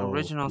 So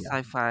original yeah.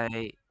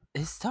 sci-fi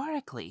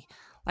historically,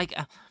 like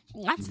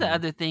that's the Hmm.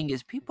 other thing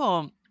is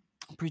people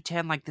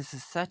pretend like this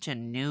is such a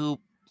new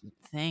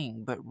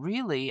thing, but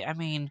really, I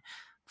mean,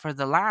 for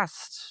the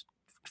last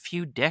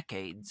few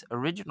decades,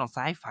 original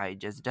sci-fi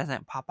just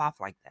doesn't pop off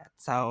like that.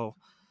 So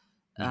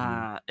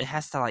Hmm. it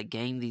has to like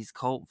gain these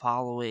cult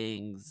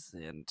followings,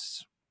 and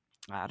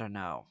I don't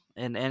know,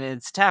 and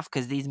it's tough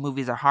because these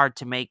movies are hard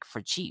to make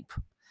for cheap.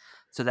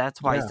 So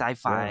that's why Yeah,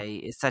 sci-fi yeah.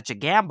 is such a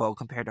gamble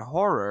compared to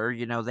horror.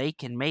 They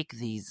can make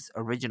these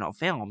original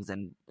films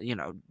and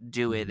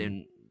do it Hmm.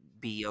 and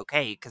be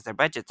okay because their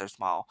budgets are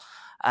small.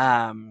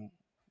 Um,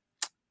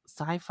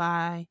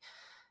 Sci-fi,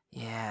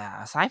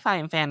 yeah, sci-fi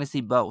and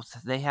fantasy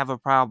both. They have a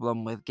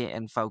problem with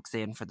getting folks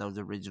in for those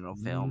original Hmm.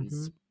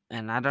 films,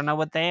 and I don't know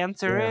what the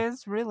answer Yeah,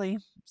 is really.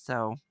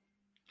 So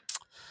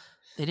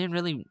they didn't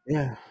really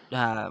yeah,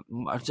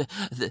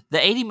 the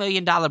 $80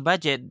 million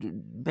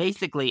budget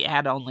basically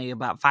add only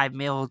about 5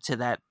 mil to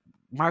that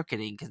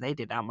marketing because they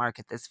did not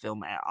market this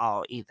film at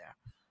all either.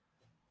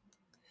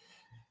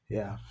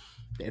 yeah.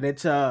 And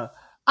it's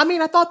I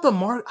mean, I thought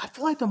I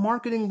feel like the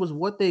marketing was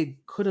what they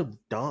could have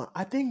done.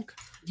 I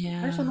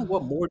just don't know Yeah.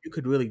 what more you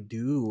could really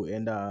do.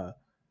 And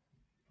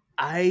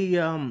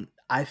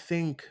I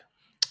think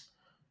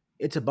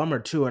it's a bummer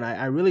too, and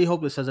I really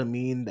hope this doesn't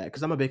mean that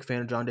because I'm a big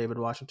fan of John David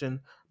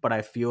Washington, but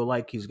I feel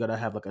like he's gonna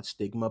have like a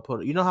stigma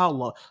put. You know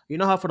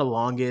how for the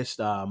longest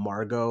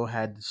Margot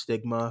had the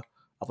stigma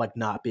of like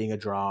not being a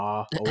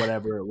draw or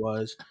whatever it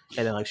was,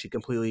 and then like she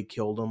completely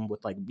killed him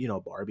with like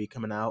Barbie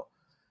coming out,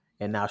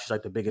 and now she's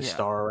like the biggest Yeah.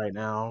 star right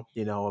now,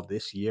 of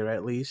this year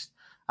at least.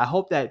 I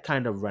hope that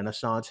kind of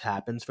renaissance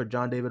happens for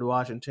John David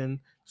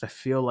Washington because I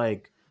feel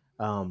like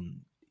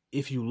um,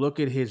 if you look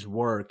at his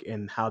work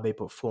and how they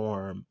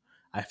perform,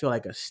 I feel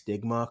like a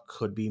stigma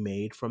could be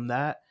made from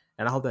that,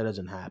 and I hope that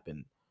doesn't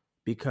happen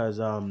because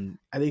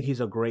I think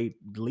he's a great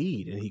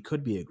lead and he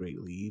could be a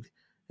great lead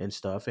and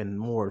stuff and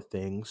more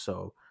things.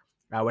 So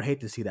I would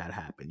hate to see that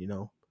happen.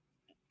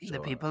 The So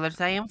people are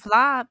saying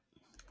flop.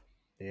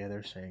 yeah,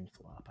 they're saying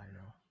flop. I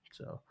know.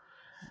 So.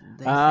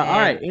 They All said,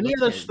 right. Any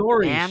look other at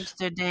stories?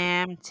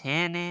 Amsterdam,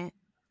 Tenet,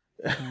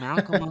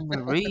 Malcolm and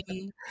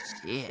Marie.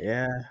 Shit.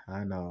 Yeah,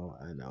 I know.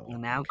 I know.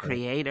 And now Okay,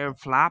 Creator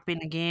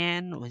flopping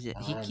again.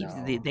 He I keeps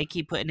know. they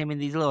keep putting him in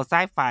these little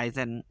sci-fis,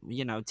 and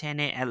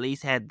Tenet at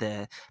least had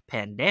the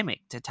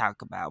pandemic to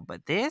talk about,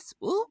 but this,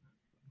 ooh,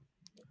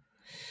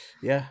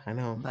 Yeah, I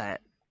know.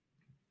 but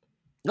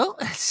oh,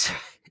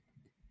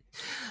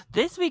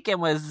 this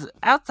weekend was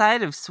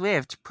outside of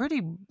Swift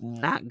pretty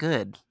not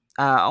good.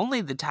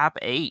 Only the top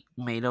 8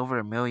 made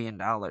over $1 million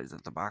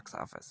at the box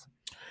office.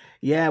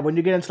 Yeah, when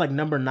you get into like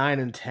number 9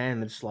 and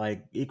 10, it's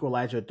like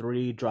Equalizer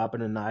 3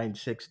 dropping to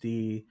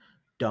 960,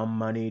 Dumb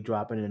Money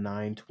dropping to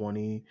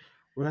 920.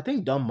 Well, I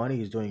think Dumb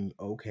Money is doing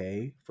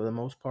okay for the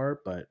most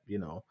part, but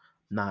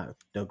not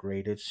the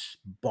greatest.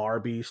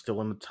 Barbie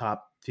still in the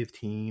top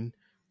 15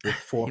 with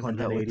Even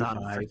though it's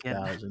on freaking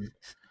 485,000.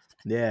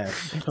 Yeah,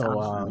 it's so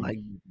on like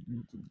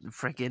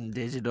freaking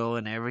digital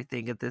and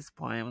everything at this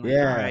point. I'm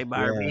like, all yeah, right,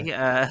 yeah. Barbie.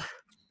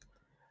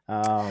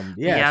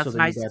 But Yeah, yeah, so it's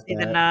then you nice to got see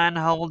the that. Nun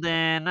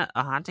holding. A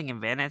Haunting in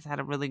Venice had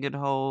a really good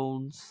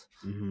hold.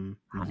 Mhm,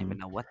 I don't mhm. even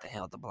know what the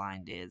hell the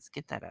blind is.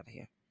 Get that out of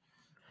here.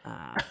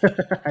 Uh,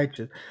 I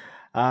just,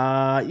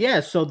 yeah.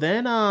 So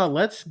then,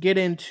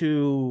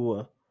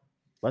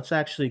 let's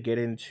actually get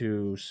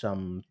into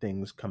some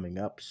things coming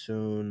up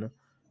soon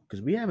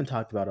because we haven't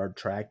talked about our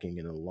tracking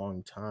in a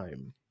long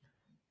time,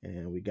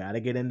 and we got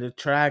to get into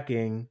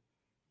tracking.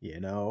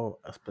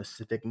 A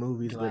specific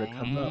movies that are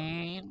coming up.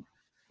 Dwayne,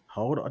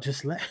 Hold on,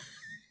 just let,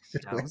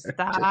 don't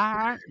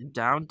start.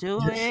 Don't do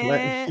just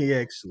let it.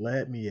 me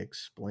let me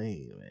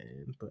explain,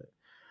 man. But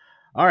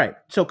all right.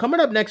 So coming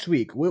up next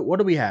week, what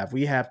do we have?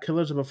 We have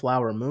Killers of a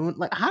Flower Moon.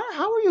 Like,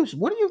 how are you?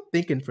 What are you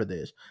thinking for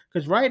this?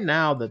 Because right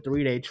now the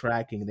 3 day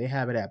tracking they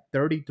have it at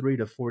 33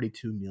 to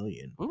 42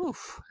 million.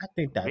 Oof. I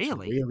think that's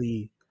Really?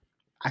 really,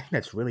 I think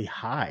that's really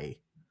high,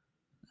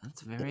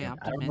 That's very and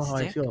I don't know how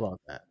I feel optimistic.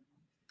 about that.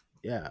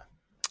 Yeah,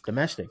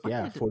 domestic. What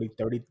Yeah, did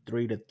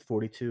 33 to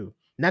 42.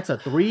 And that's a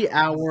 3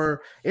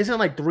 hour. Isn't it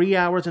like 3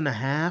 hours and a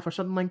half or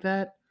something like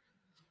that?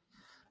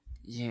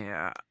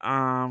 Yeah,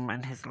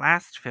 and his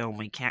last film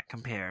we can't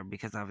compare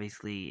because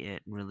obviously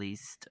it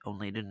released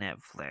only to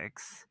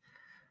Netflix.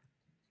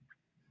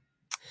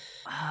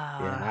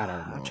 Yeah, I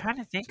don't I'm know. trying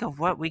to think of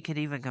what we could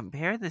even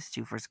compare this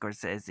to for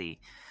Scorsese.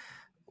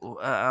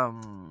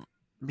 Um,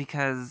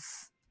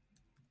 because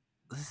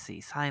let's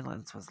see,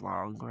 Silence was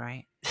long,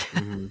 right?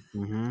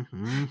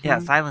 Yeah,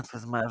 Hmm. Silence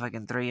was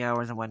motherfucking 3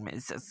 hours and 1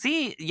 minute. So,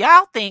 see,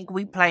 y'all think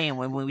we playing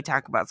when we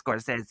talk about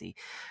Scorsese.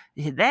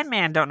 That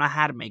man don't know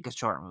how to make a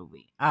short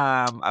movie.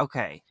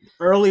 Okay.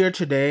 Earlier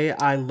today,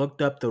 I looked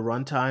up the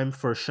runtime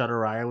for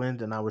Shutter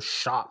Island, and I was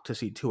shocked to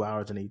see 2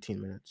 hours and 18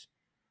 minutes.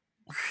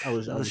 I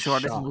The was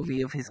shortest shocked.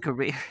 movie of his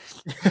career.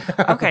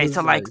 I Okay,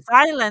 so was like like,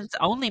 Silence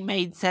only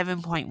made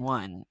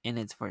 7.1 in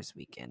its first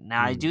weekend.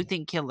 Now I do hmm,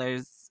 think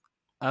Killers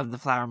of the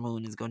Flower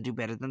Moon is going to do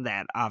better than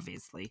that,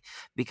 obviously,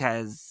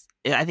 because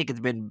I think it's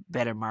been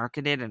better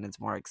marketed and it's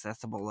more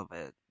accessible of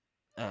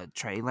a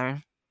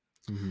trailer.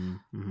 hmm,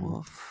 hmm.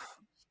 Woof.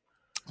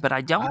 But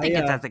I don't I think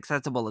it's as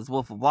accessible as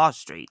Wolf of Wall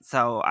Street.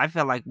 So I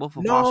feel like Wolf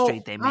of Wall no,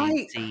 Street they made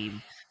I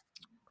seem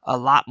a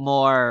lot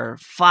more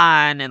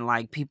fun and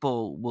like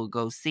people will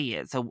go see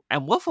it. So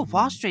and Wolf of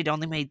Wall mhm. Street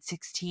only made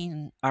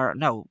 16 or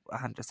no,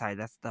 100 sorry,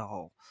 that's the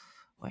whole.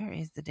 Where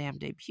is the damn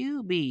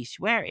debut, Beesh?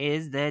 Where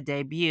is the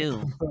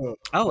debut?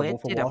 Oh, A it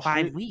Wolf of did a Wall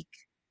 5 Street.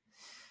 week.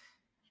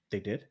 They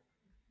did.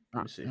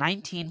 Let me see.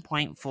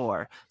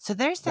 19.4. So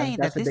they're That's saying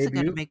that's that the this is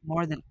going to debut. make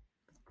more than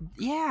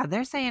yeah,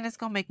 they're saying it's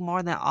going to make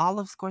more than all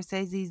of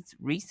Scorsese's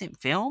recent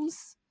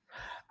films.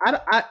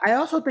 I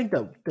also think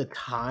that the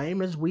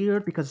time is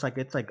weird because like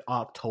it's like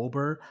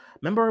October.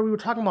 Remember we were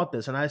talking about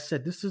this, and I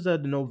said this is a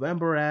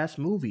November ass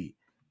movie,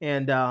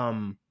 and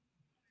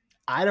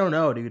I don't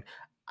know, dude.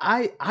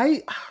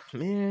 I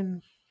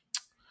man,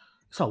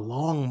 it's a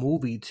long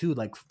movie too,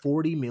 like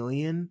 40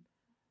 million.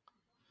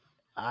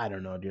 I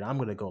don't know, dude. I'm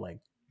gonna go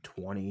like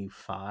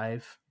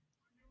 25.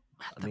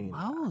 At I the mean,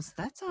 most,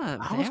 that's a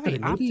I was gonna very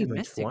maybe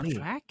even optimistic 20.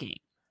 tracking.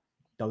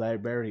 No,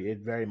 it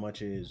very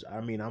much is. I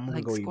mean, I'm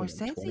gonna Like go even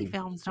like Scorsese 20.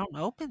 films don't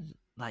open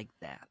like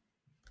that.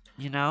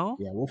 You know,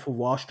 Yeah, Wolf of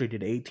Wall Street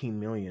did 18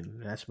 million.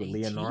 That's with 18.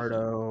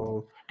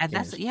 Leonardo And in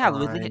that's his yeah,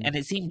 really, prime. and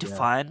it seemed Yeah.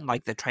 fun.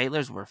 Like the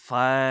trailers were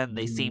fun.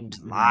 They seemed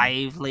Mm-hmm.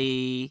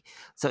 lively.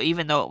 So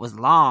even though it was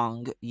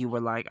long, you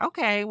were like,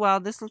 okay, well,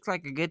 this looks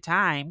like a good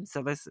time.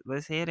 So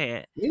let's hit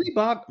it.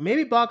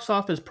 Maybe Box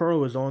Office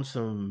Pro is on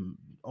some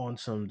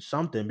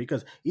something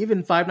because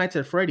even Five Nights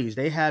at Freddy's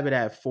they have it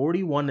at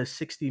 41 to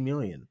 60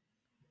 million.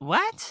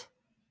 What?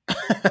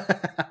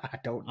 I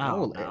don't know,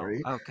 Oh no.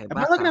 Larry. Okay, Am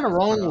I box looking at a office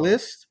wrong pro.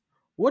 list?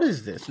 What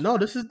is this? No,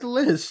 this is the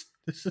list.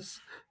 This is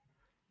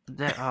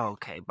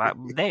Okay, but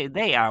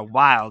they are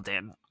wild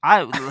and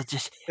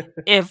just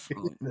if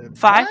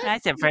Five what?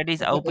 Nights at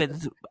Freddy's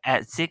opens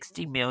at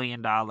 $60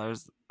 million,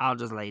 I'll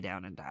just lay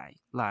down and die.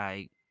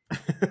 Like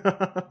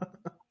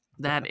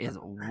that is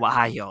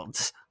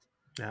wild.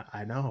 Yeah,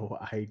 I know.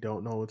 I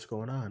don't know what's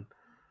going on.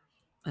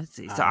 Let's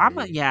see. So I I'm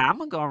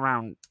gonna go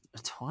around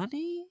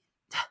 20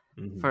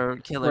 mhm. for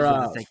Killers of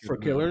the Sacred For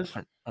Moon killers,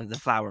 of the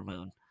Flower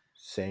Moon.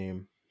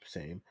 same.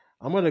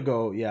 I'm gonna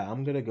go. Yeah,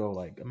 I'm gonna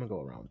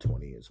go around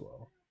 20 as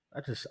well.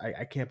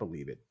 I can't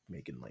believe it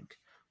making like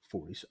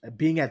 40.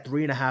 Being at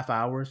 3.5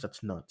 hours.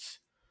 That's nuts.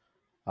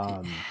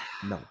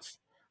 Nuts.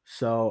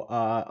 So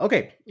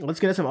okay, let's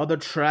get into some other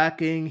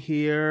tracking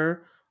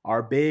here.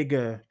 Our big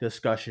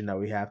discussion that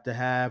we have to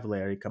have,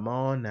 Larry. Come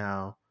on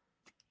now,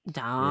 is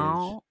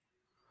No.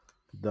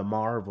 the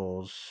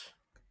Marvels.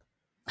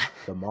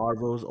 The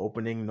Marvels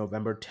opening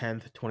November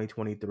 10th,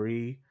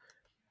 2023.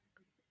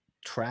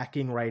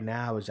 Tracking right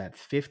now is at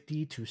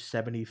 50 to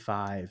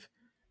 75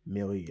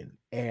 million.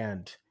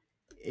 And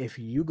if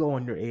you go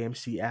on your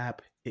AMC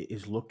app, it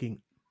is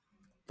looking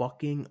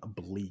fucking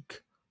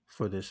bleak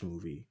for this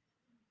movie.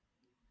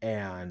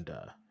 And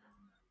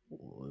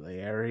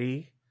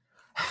Larry,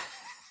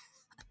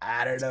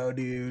 I don't know,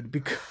 dude,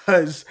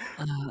 because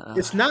Uh,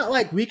 it's not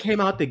like we came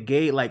out the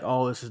gate like,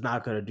 oh, this is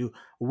not gonna do.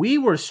 We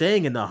were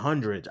saying in the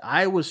hundreds.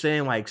 I was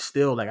saying like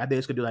still like I think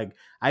it's gonna do like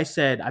I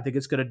said I think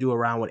it's gonna do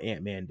around what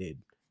Ant Man did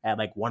at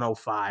like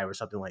 105 or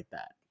something like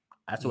that.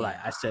 That's what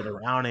yeah. I said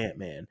around Ant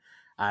Man.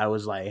 I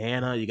was like,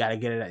 Hannah, you gotta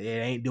get it. It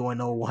ain't doing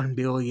no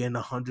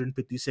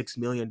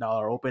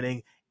 1,156,000,000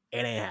 opening.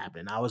 It ain't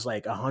happening. I was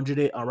like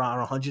 100 around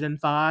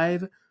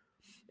 105,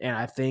 and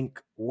I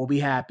think we'll be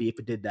happy if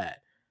it did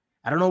that.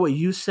 I don't know what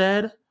you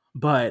said,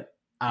 but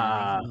Yeah,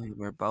 I think we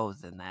were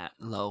both in that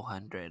low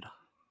hundred.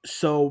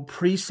 so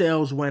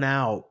pre-sales went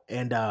out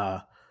and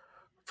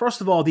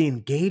first of all the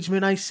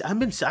engagement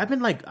I've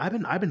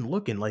been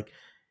looking like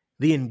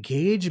the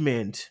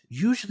engagement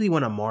usually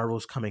when a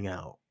Marvel's coming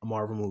out, a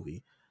Marvel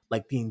movie,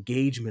 like the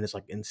engagement is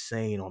like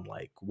insane on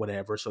like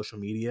whatever social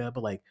media,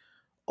 but like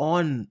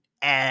on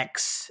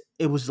X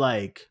it was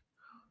like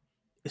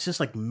it's just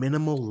like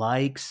minimal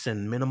likes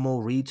and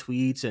minimal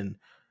retweets and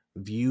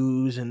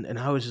views and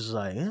I was just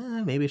like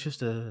maybe it's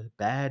just a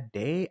bad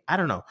day, I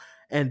don't know.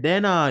 And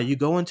then you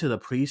go into the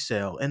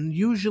pre-sale and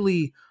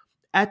usually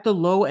at the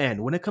low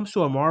end when it comes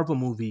to a Marvel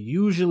movie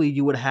usually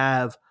you would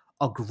have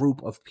a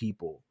group of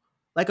people,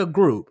 like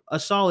a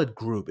solid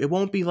group. It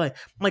won't be like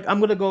I'm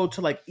gonna go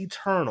to like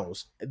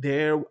Eternals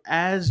there,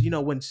 as you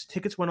know, when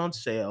tickets went on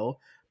sale,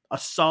 a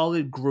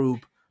solid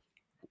group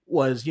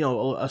was, you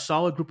know, a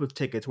solid group of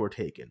tickets were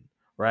taken,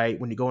 right?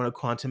 When you go into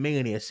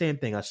Quantumania, same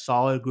thing, a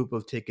solid group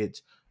of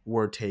tickets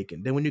were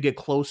taken. Then when you get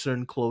closer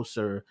and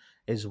closer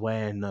is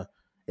when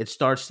it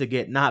starts to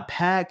get not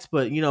packed,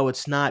 but you know,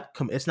 it's not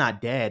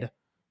dead.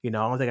 You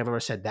know, I don't think I've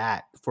ever said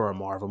that for a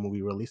Marvel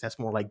movie release. That's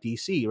more like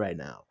DC right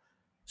now.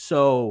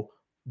 So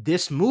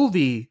this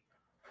movie,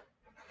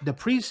 the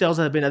pre-sales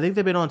have been, I think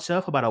they've been on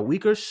sale for about a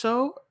week or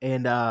so,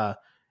 and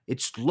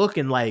it's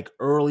looking like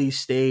early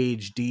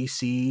stage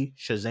DC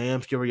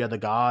Shazam Fury of the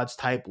Gods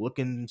type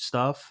looking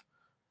stuff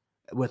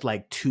with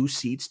like two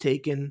seats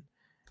taken,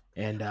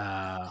 and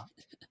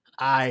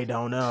I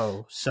don't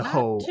know. Not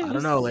So I two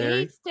don't know,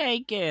 Larry. seats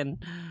taken.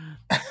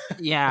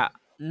 Yeah.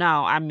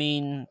 No, I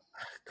mean,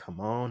 Come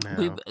on we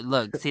now.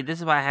 look. See, this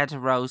is why I had to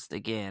roast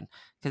again.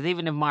 Because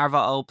even if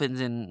Marvel's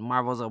opens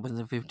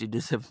in 50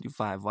 to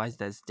 75, why is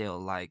that still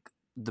like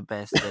the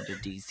best that a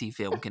DC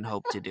film can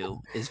hope to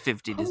do is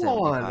 50 to Come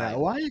on now. 75?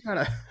 Why you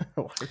gotta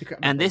why you gotta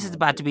And this bring is that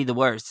about to up? be the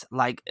worst.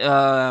 Like,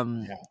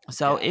 Yeah.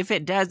 so Yeah. if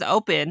it does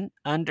open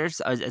under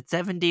at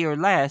 70 or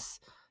less,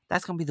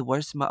 that's gonna be the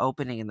worst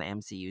opening in the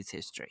MCU's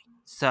history.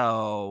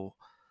 So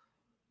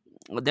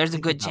there's a Think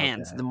good about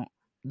chance that.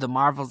 the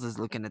Marvels is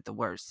looking at the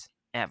worst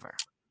ever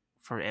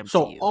for So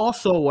MCU.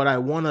 also what I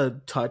want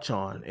to touch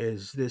on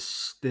is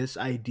this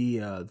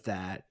idea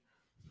that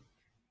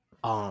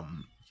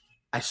um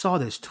I saw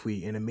this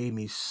tweet and it made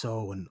me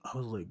so, and I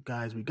was like,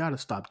 guys, we got to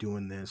stop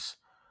doing this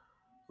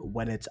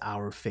when it's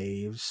our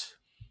faves.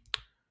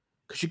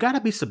 Because you got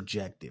to be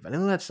subjective. I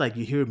know that's like,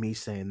 you hear me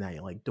saying that,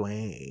 you're like,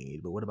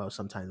 Dwayne, but what about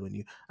sometimes when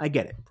you, I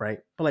get it, right?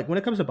 But like when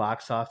it comes to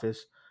box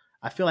office,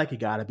 I feel like you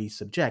got to be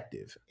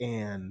subjective.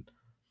 And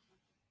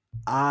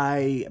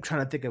I am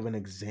trying to think of an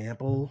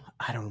example.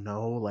 I don't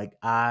know. Like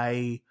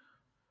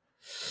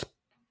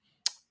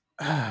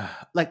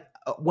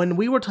when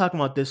we were talking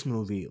about this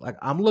movie, like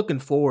I'm looking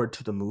forward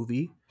to the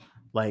movie,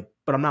 Like,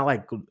 but I'm not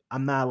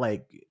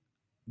like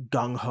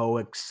gung ho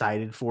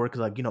excited for it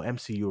because like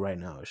MCU right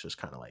now is just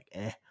kind of like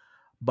eh.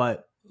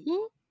 But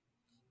Mm.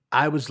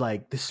 I was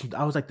like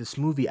this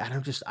movie. I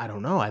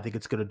don't know. I think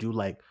it's gonna do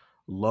like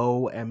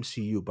low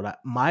MCU, but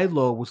my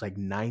low was like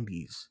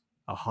 90s,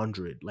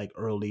 100, like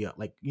early,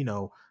 like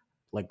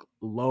like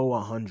low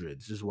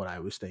hundreds is what I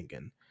was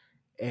thinking.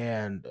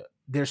 And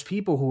there's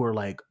people who are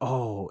like,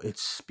 oh,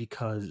 it's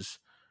because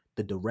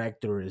the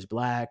director is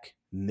black,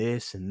 and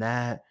this and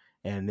that,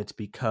 and it's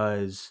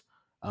because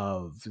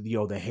of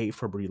the hate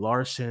for Brie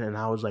Larson. And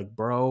I was like,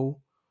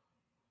 bro,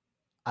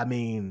 I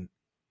mean,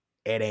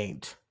 it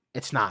ain't.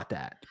 It's not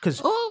that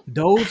because Oh,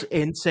 those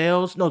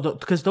incels, no,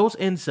 because those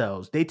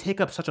incels they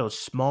take up such a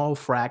small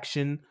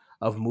fraction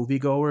of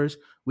moviegoers.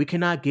 We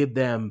cannot give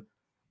them,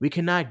 we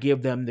cannot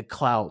give them the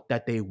clout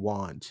that they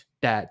want.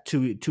 That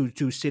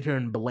to sit here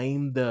and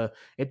blame the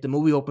if the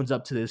movie opens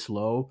up to this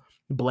low,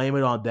 blame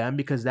it on them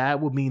because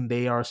that would mean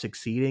they are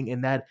succeeding,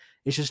 and that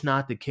is just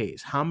not the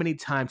case. How many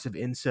times have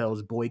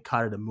incels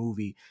boycotted a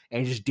movie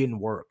and it just didn't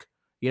work?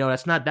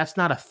 That's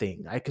not a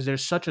thing because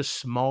there's such a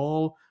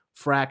small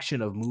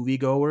fraction of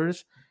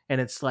moviegoers. And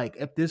it's like,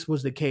 if this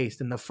was the case,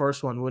 then the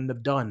first one wouldn't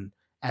have done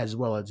as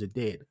well as it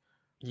did.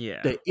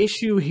 yeah. The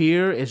issue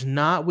here is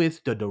not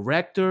with the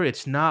director.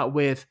 It's not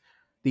with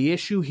the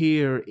issue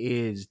here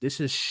is this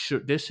is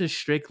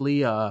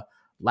strictly a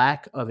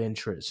lack of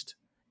interest.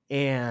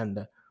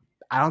 And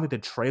I don't think the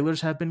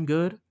trailers have been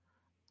good.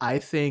 I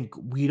think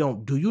we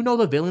don't. Do you know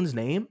the villain's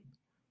name?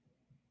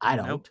 I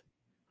Nope. don't.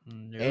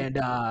 Nope. And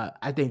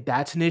I think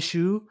that's an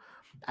issue.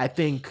 I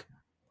think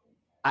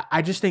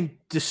I just think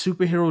the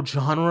superhero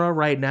genre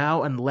right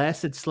now,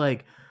 unless it's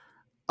like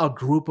a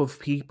group of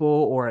people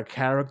or a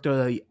character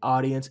that the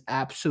audience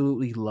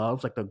absolutely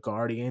loves, like the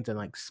Guardians and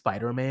like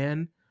Spider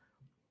Man,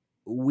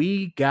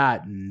 we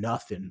got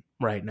nothing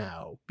right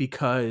now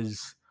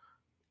because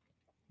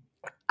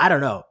I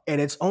don't know.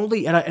 And it's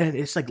only and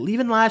it's like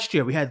leaving last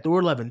year. We had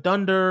Thor: Love and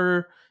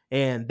Thunder,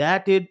 and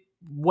that did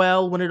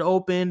well when it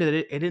opened.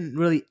 It didn't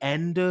really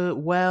end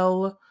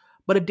well,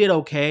 but it did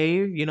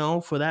okay.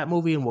 For that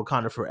movie, and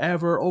Wakanda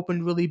Forever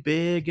opened really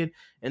big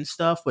and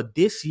stuff. But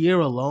this year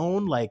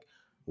alone, like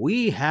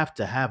we have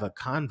to have a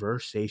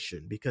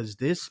conversation because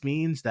this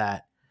means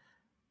that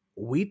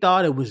we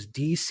thought it was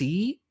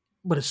DC,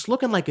 but it's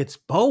looking like it's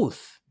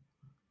both,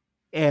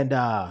 and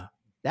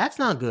that's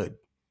not good.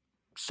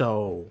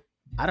 So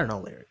I don't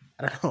know, Larry.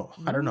 I don't know.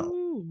 I don't know.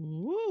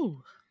 Ooh,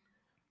 ooh.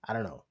 I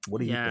don't know. What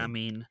do you Yeah, I think?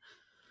 mean,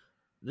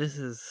 this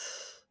is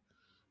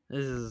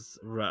this is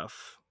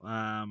rough.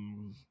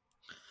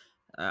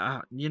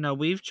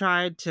 We've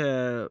tried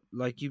to,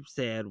 like you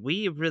said,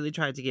 we've really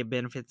tried to get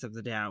benefits of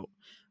the doubt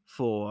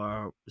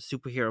for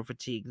superhero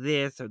fatigue,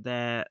 this or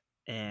that,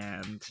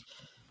 and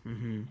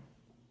Mm-hmm.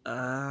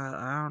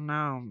 I don't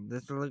know.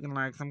 This is looking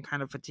like some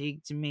kind of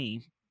fatigue to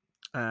me.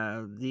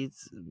 Uh,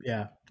 these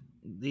Yeah.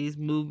 these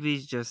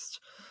movies just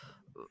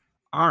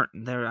aren't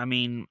there. I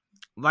mean,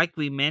 like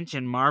we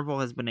mentioned, Marvel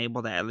has been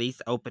able to at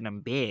least open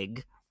them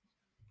big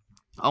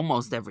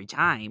almost every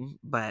time,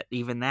 but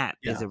even that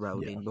is Yeah.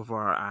 Yeah. eroding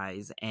before our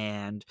eyes.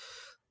 And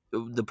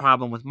the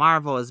problem with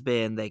Marvel has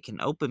been they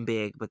can open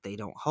big, but they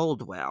don't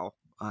hold well.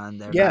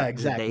 And Yeah.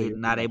 they Exactly.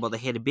 not Yeah. able to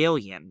hit a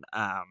billion.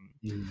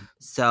 Mhm.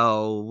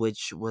 So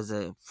which was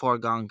a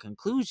foregone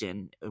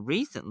conclusion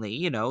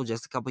recently.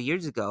 Just a couple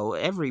years ago,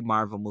 every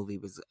Marvel movie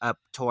was up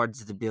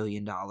towards the $1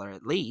 billion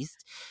at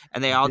least,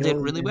 and they A all did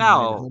really billion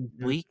nine well hundred.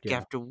 week Yeah.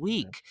 after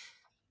Yeah. week.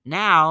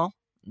 Now,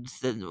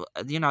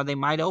 they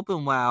might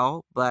open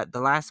well, but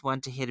the last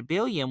one to hit a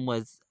billion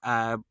was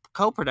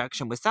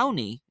co-production with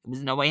Sony. It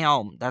was No Way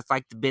Home. That's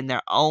like been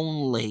their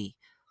only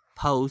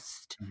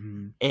post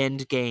Mhm.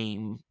 end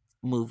game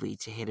movie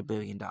to hit $1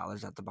 billion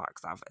at the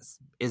box office.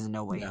 Is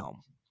No Way Yeah.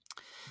 Home.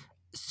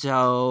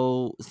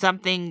 So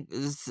something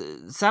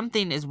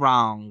is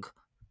wrong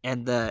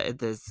in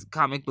this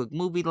comic book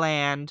movie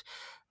land.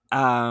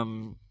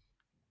 Um,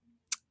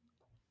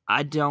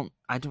 I don't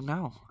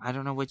know. I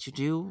don't know what you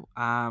do.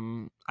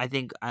 I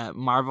think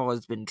Marvel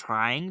has been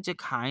trying to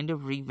kind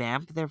of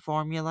revamp their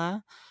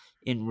formula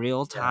in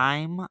real Yeah.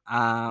 time.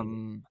 Yeah.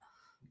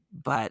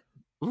 But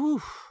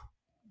ooh,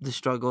 the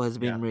struggle has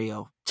Yeah. been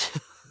real.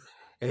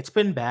 It's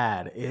been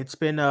bad. It's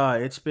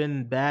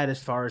been bad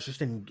as far as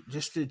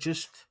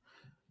just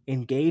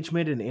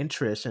engagement and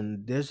interest,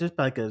 and there's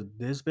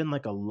been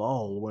like a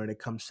lull when it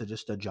comes to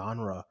just a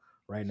genre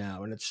right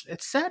now, and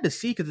it's sad to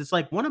see because it's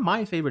like one of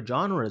my favorite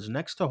genres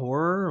next to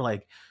horror.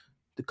 Like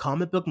the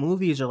comic book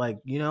movies are like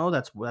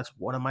that's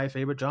one of my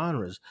favorite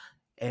genres,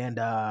 and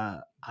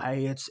I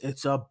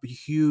it's a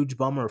huge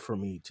bummer for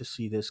me to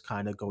see this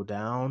kind of go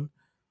down,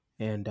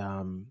 and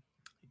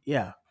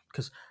yeah,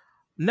 because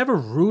I'm never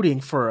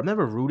rooting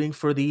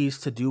for these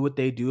to do what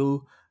they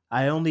do.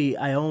 I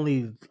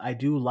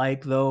do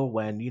like though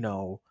when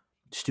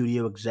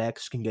studio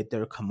execs can get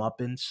their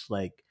comeuppance,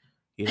 like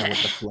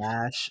with the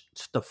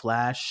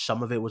Flash.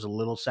 Some of it was a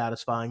little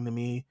satisfying to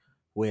me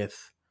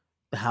with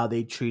how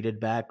they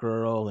treated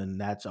Batgirl, and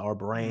that's our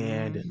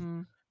brand, and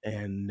hmm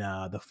and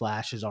the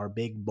Flash is our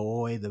big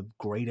boy, the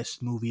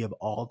greatest movie of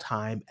all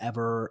time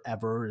ever,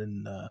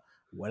 and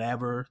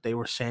whatever they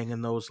were saying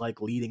in those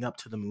like leading up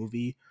to the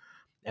movie,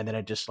 and then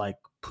it just like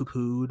poo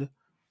pooed,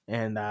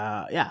 and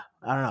yeah,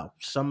 I don't know.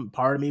 Some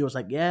part of me was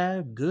like,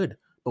 yeah, good,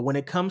 but when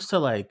it comes to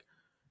like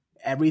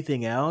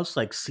everything else,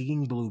 like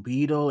seeing Blue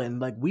Beetle and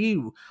like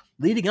we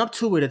leading up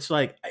to it, it's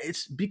like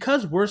it's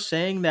because we're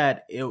saying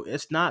that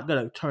it's not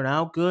gonna turn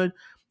out good.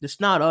 It's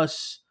not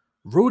us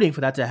rooting for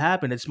that to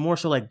happen. It's more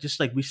so like just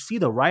like we see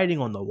the writing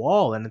on the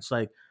wall, and it's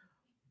like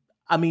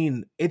I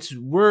mean, it's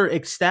we're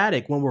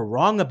ecstatic when we're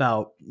wrong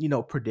about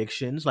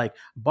predictions. Like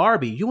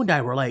Barbie, you and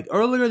I were like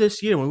earlier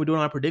this year when we were doing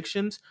our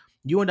predictions.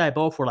 You and I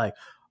both were like,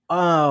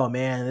 "Oh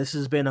man, this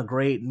has been a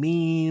great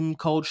meme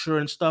culture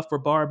and stuff for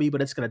Barbie,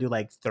 but it's gonna do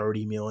like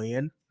 30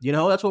 million."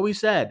 That's what we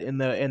said in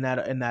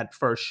that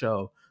first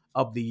show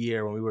of the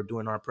year when we were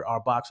doing our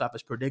box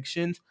office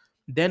predictions.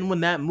 Then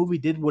when that movie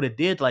did what it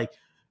did, like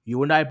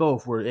you and I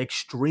both were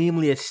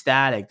extremely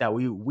ecstatic that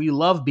we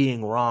love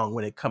being wrong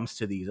when it comes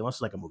to these, unless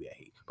it's like a movie I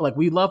hate. But like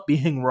we love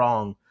being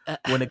wrong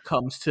when it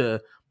comes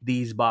to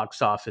these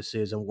box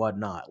offices and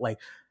whatnot. Like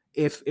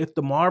if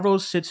the Marvel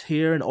sits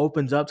here and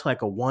opens up to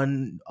like a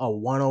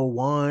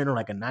 101 or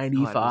like a Oh, I'd be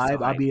so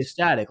 95, I'll be hyped.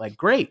 ecstatic. Like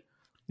great.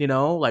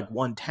 Like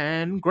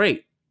 110,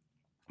 great.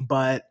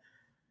 But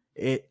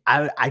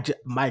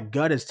my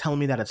gut is telling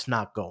me that it's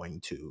not going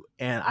to,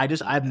 and I've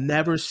Yeah.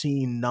 never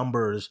seen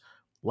numbers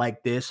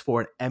like this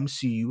for an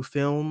MCU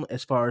film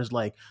as far as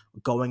like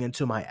going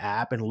into my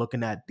app and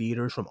looking at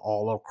theaters from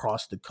all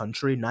across the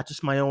country, not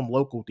just my own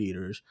local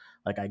theaters.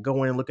 Like I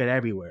go in and look at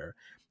everywhere,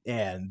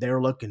 and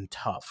they're looking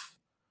tough,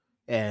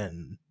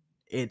 and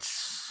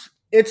it's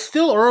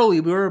still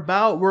early.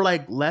 We're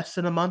like less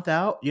than a month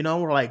out.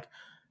 We're like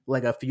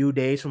a few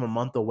days from a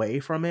month away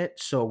from it.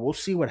 So we'll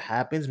see what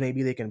happens.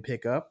 Maybe they can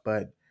pick up,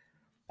 but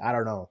I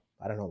don't know.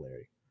 I don't know,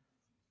 Larry.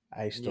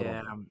 I still don't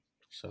Yeah. know.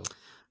 So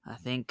I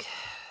think,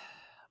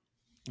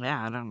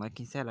 yeah, I don't, like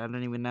you said, I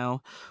don't even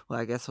know. Well,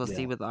 I guess we'll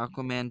see yeah. with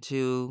Aquaman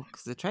 2,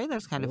 because the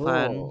trailer's kind of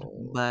fun,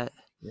 Oh but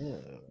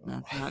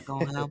that's yeah. not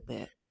going to help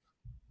it.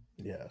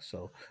 Yeah.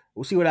 So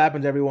we'll see what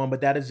happens, everyone.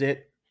 But that is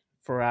it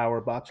for our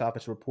box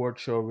office report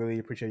show. Really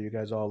appreciate you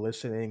guys all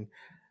listening.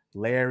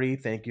 Larry,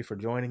 thank you for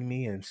joining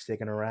me and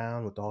sticking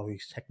around with all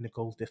these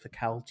technical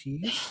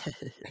difficulties.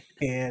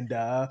 And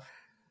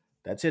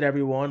that's it,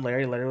 everyone.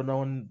 Larry, let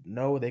everyone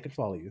know they can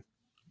follow you.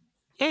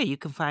 Yeah, you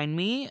can find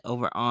me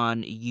over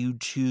on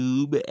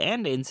YouTube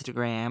and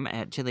Instagram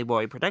at Chili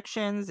Boy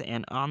Productions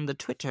and on the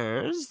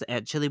Twitters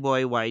at Chili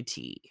Boy YT.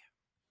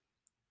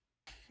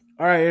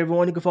 All right,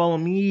 everyone. You can follow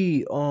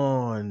me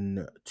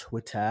on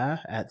Twitter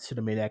at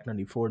Cinemaniac94. And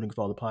you can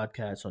follow the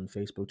podcast on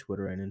Facebook,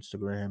 Twitter, and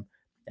Instagram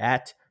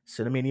at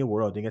Cinemania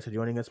World. Thank you guys for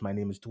joining us. My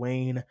name is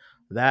Dwayne.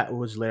 That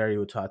was Larry.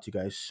 We'll talk to you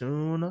guys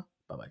soon.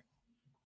 Bye bye.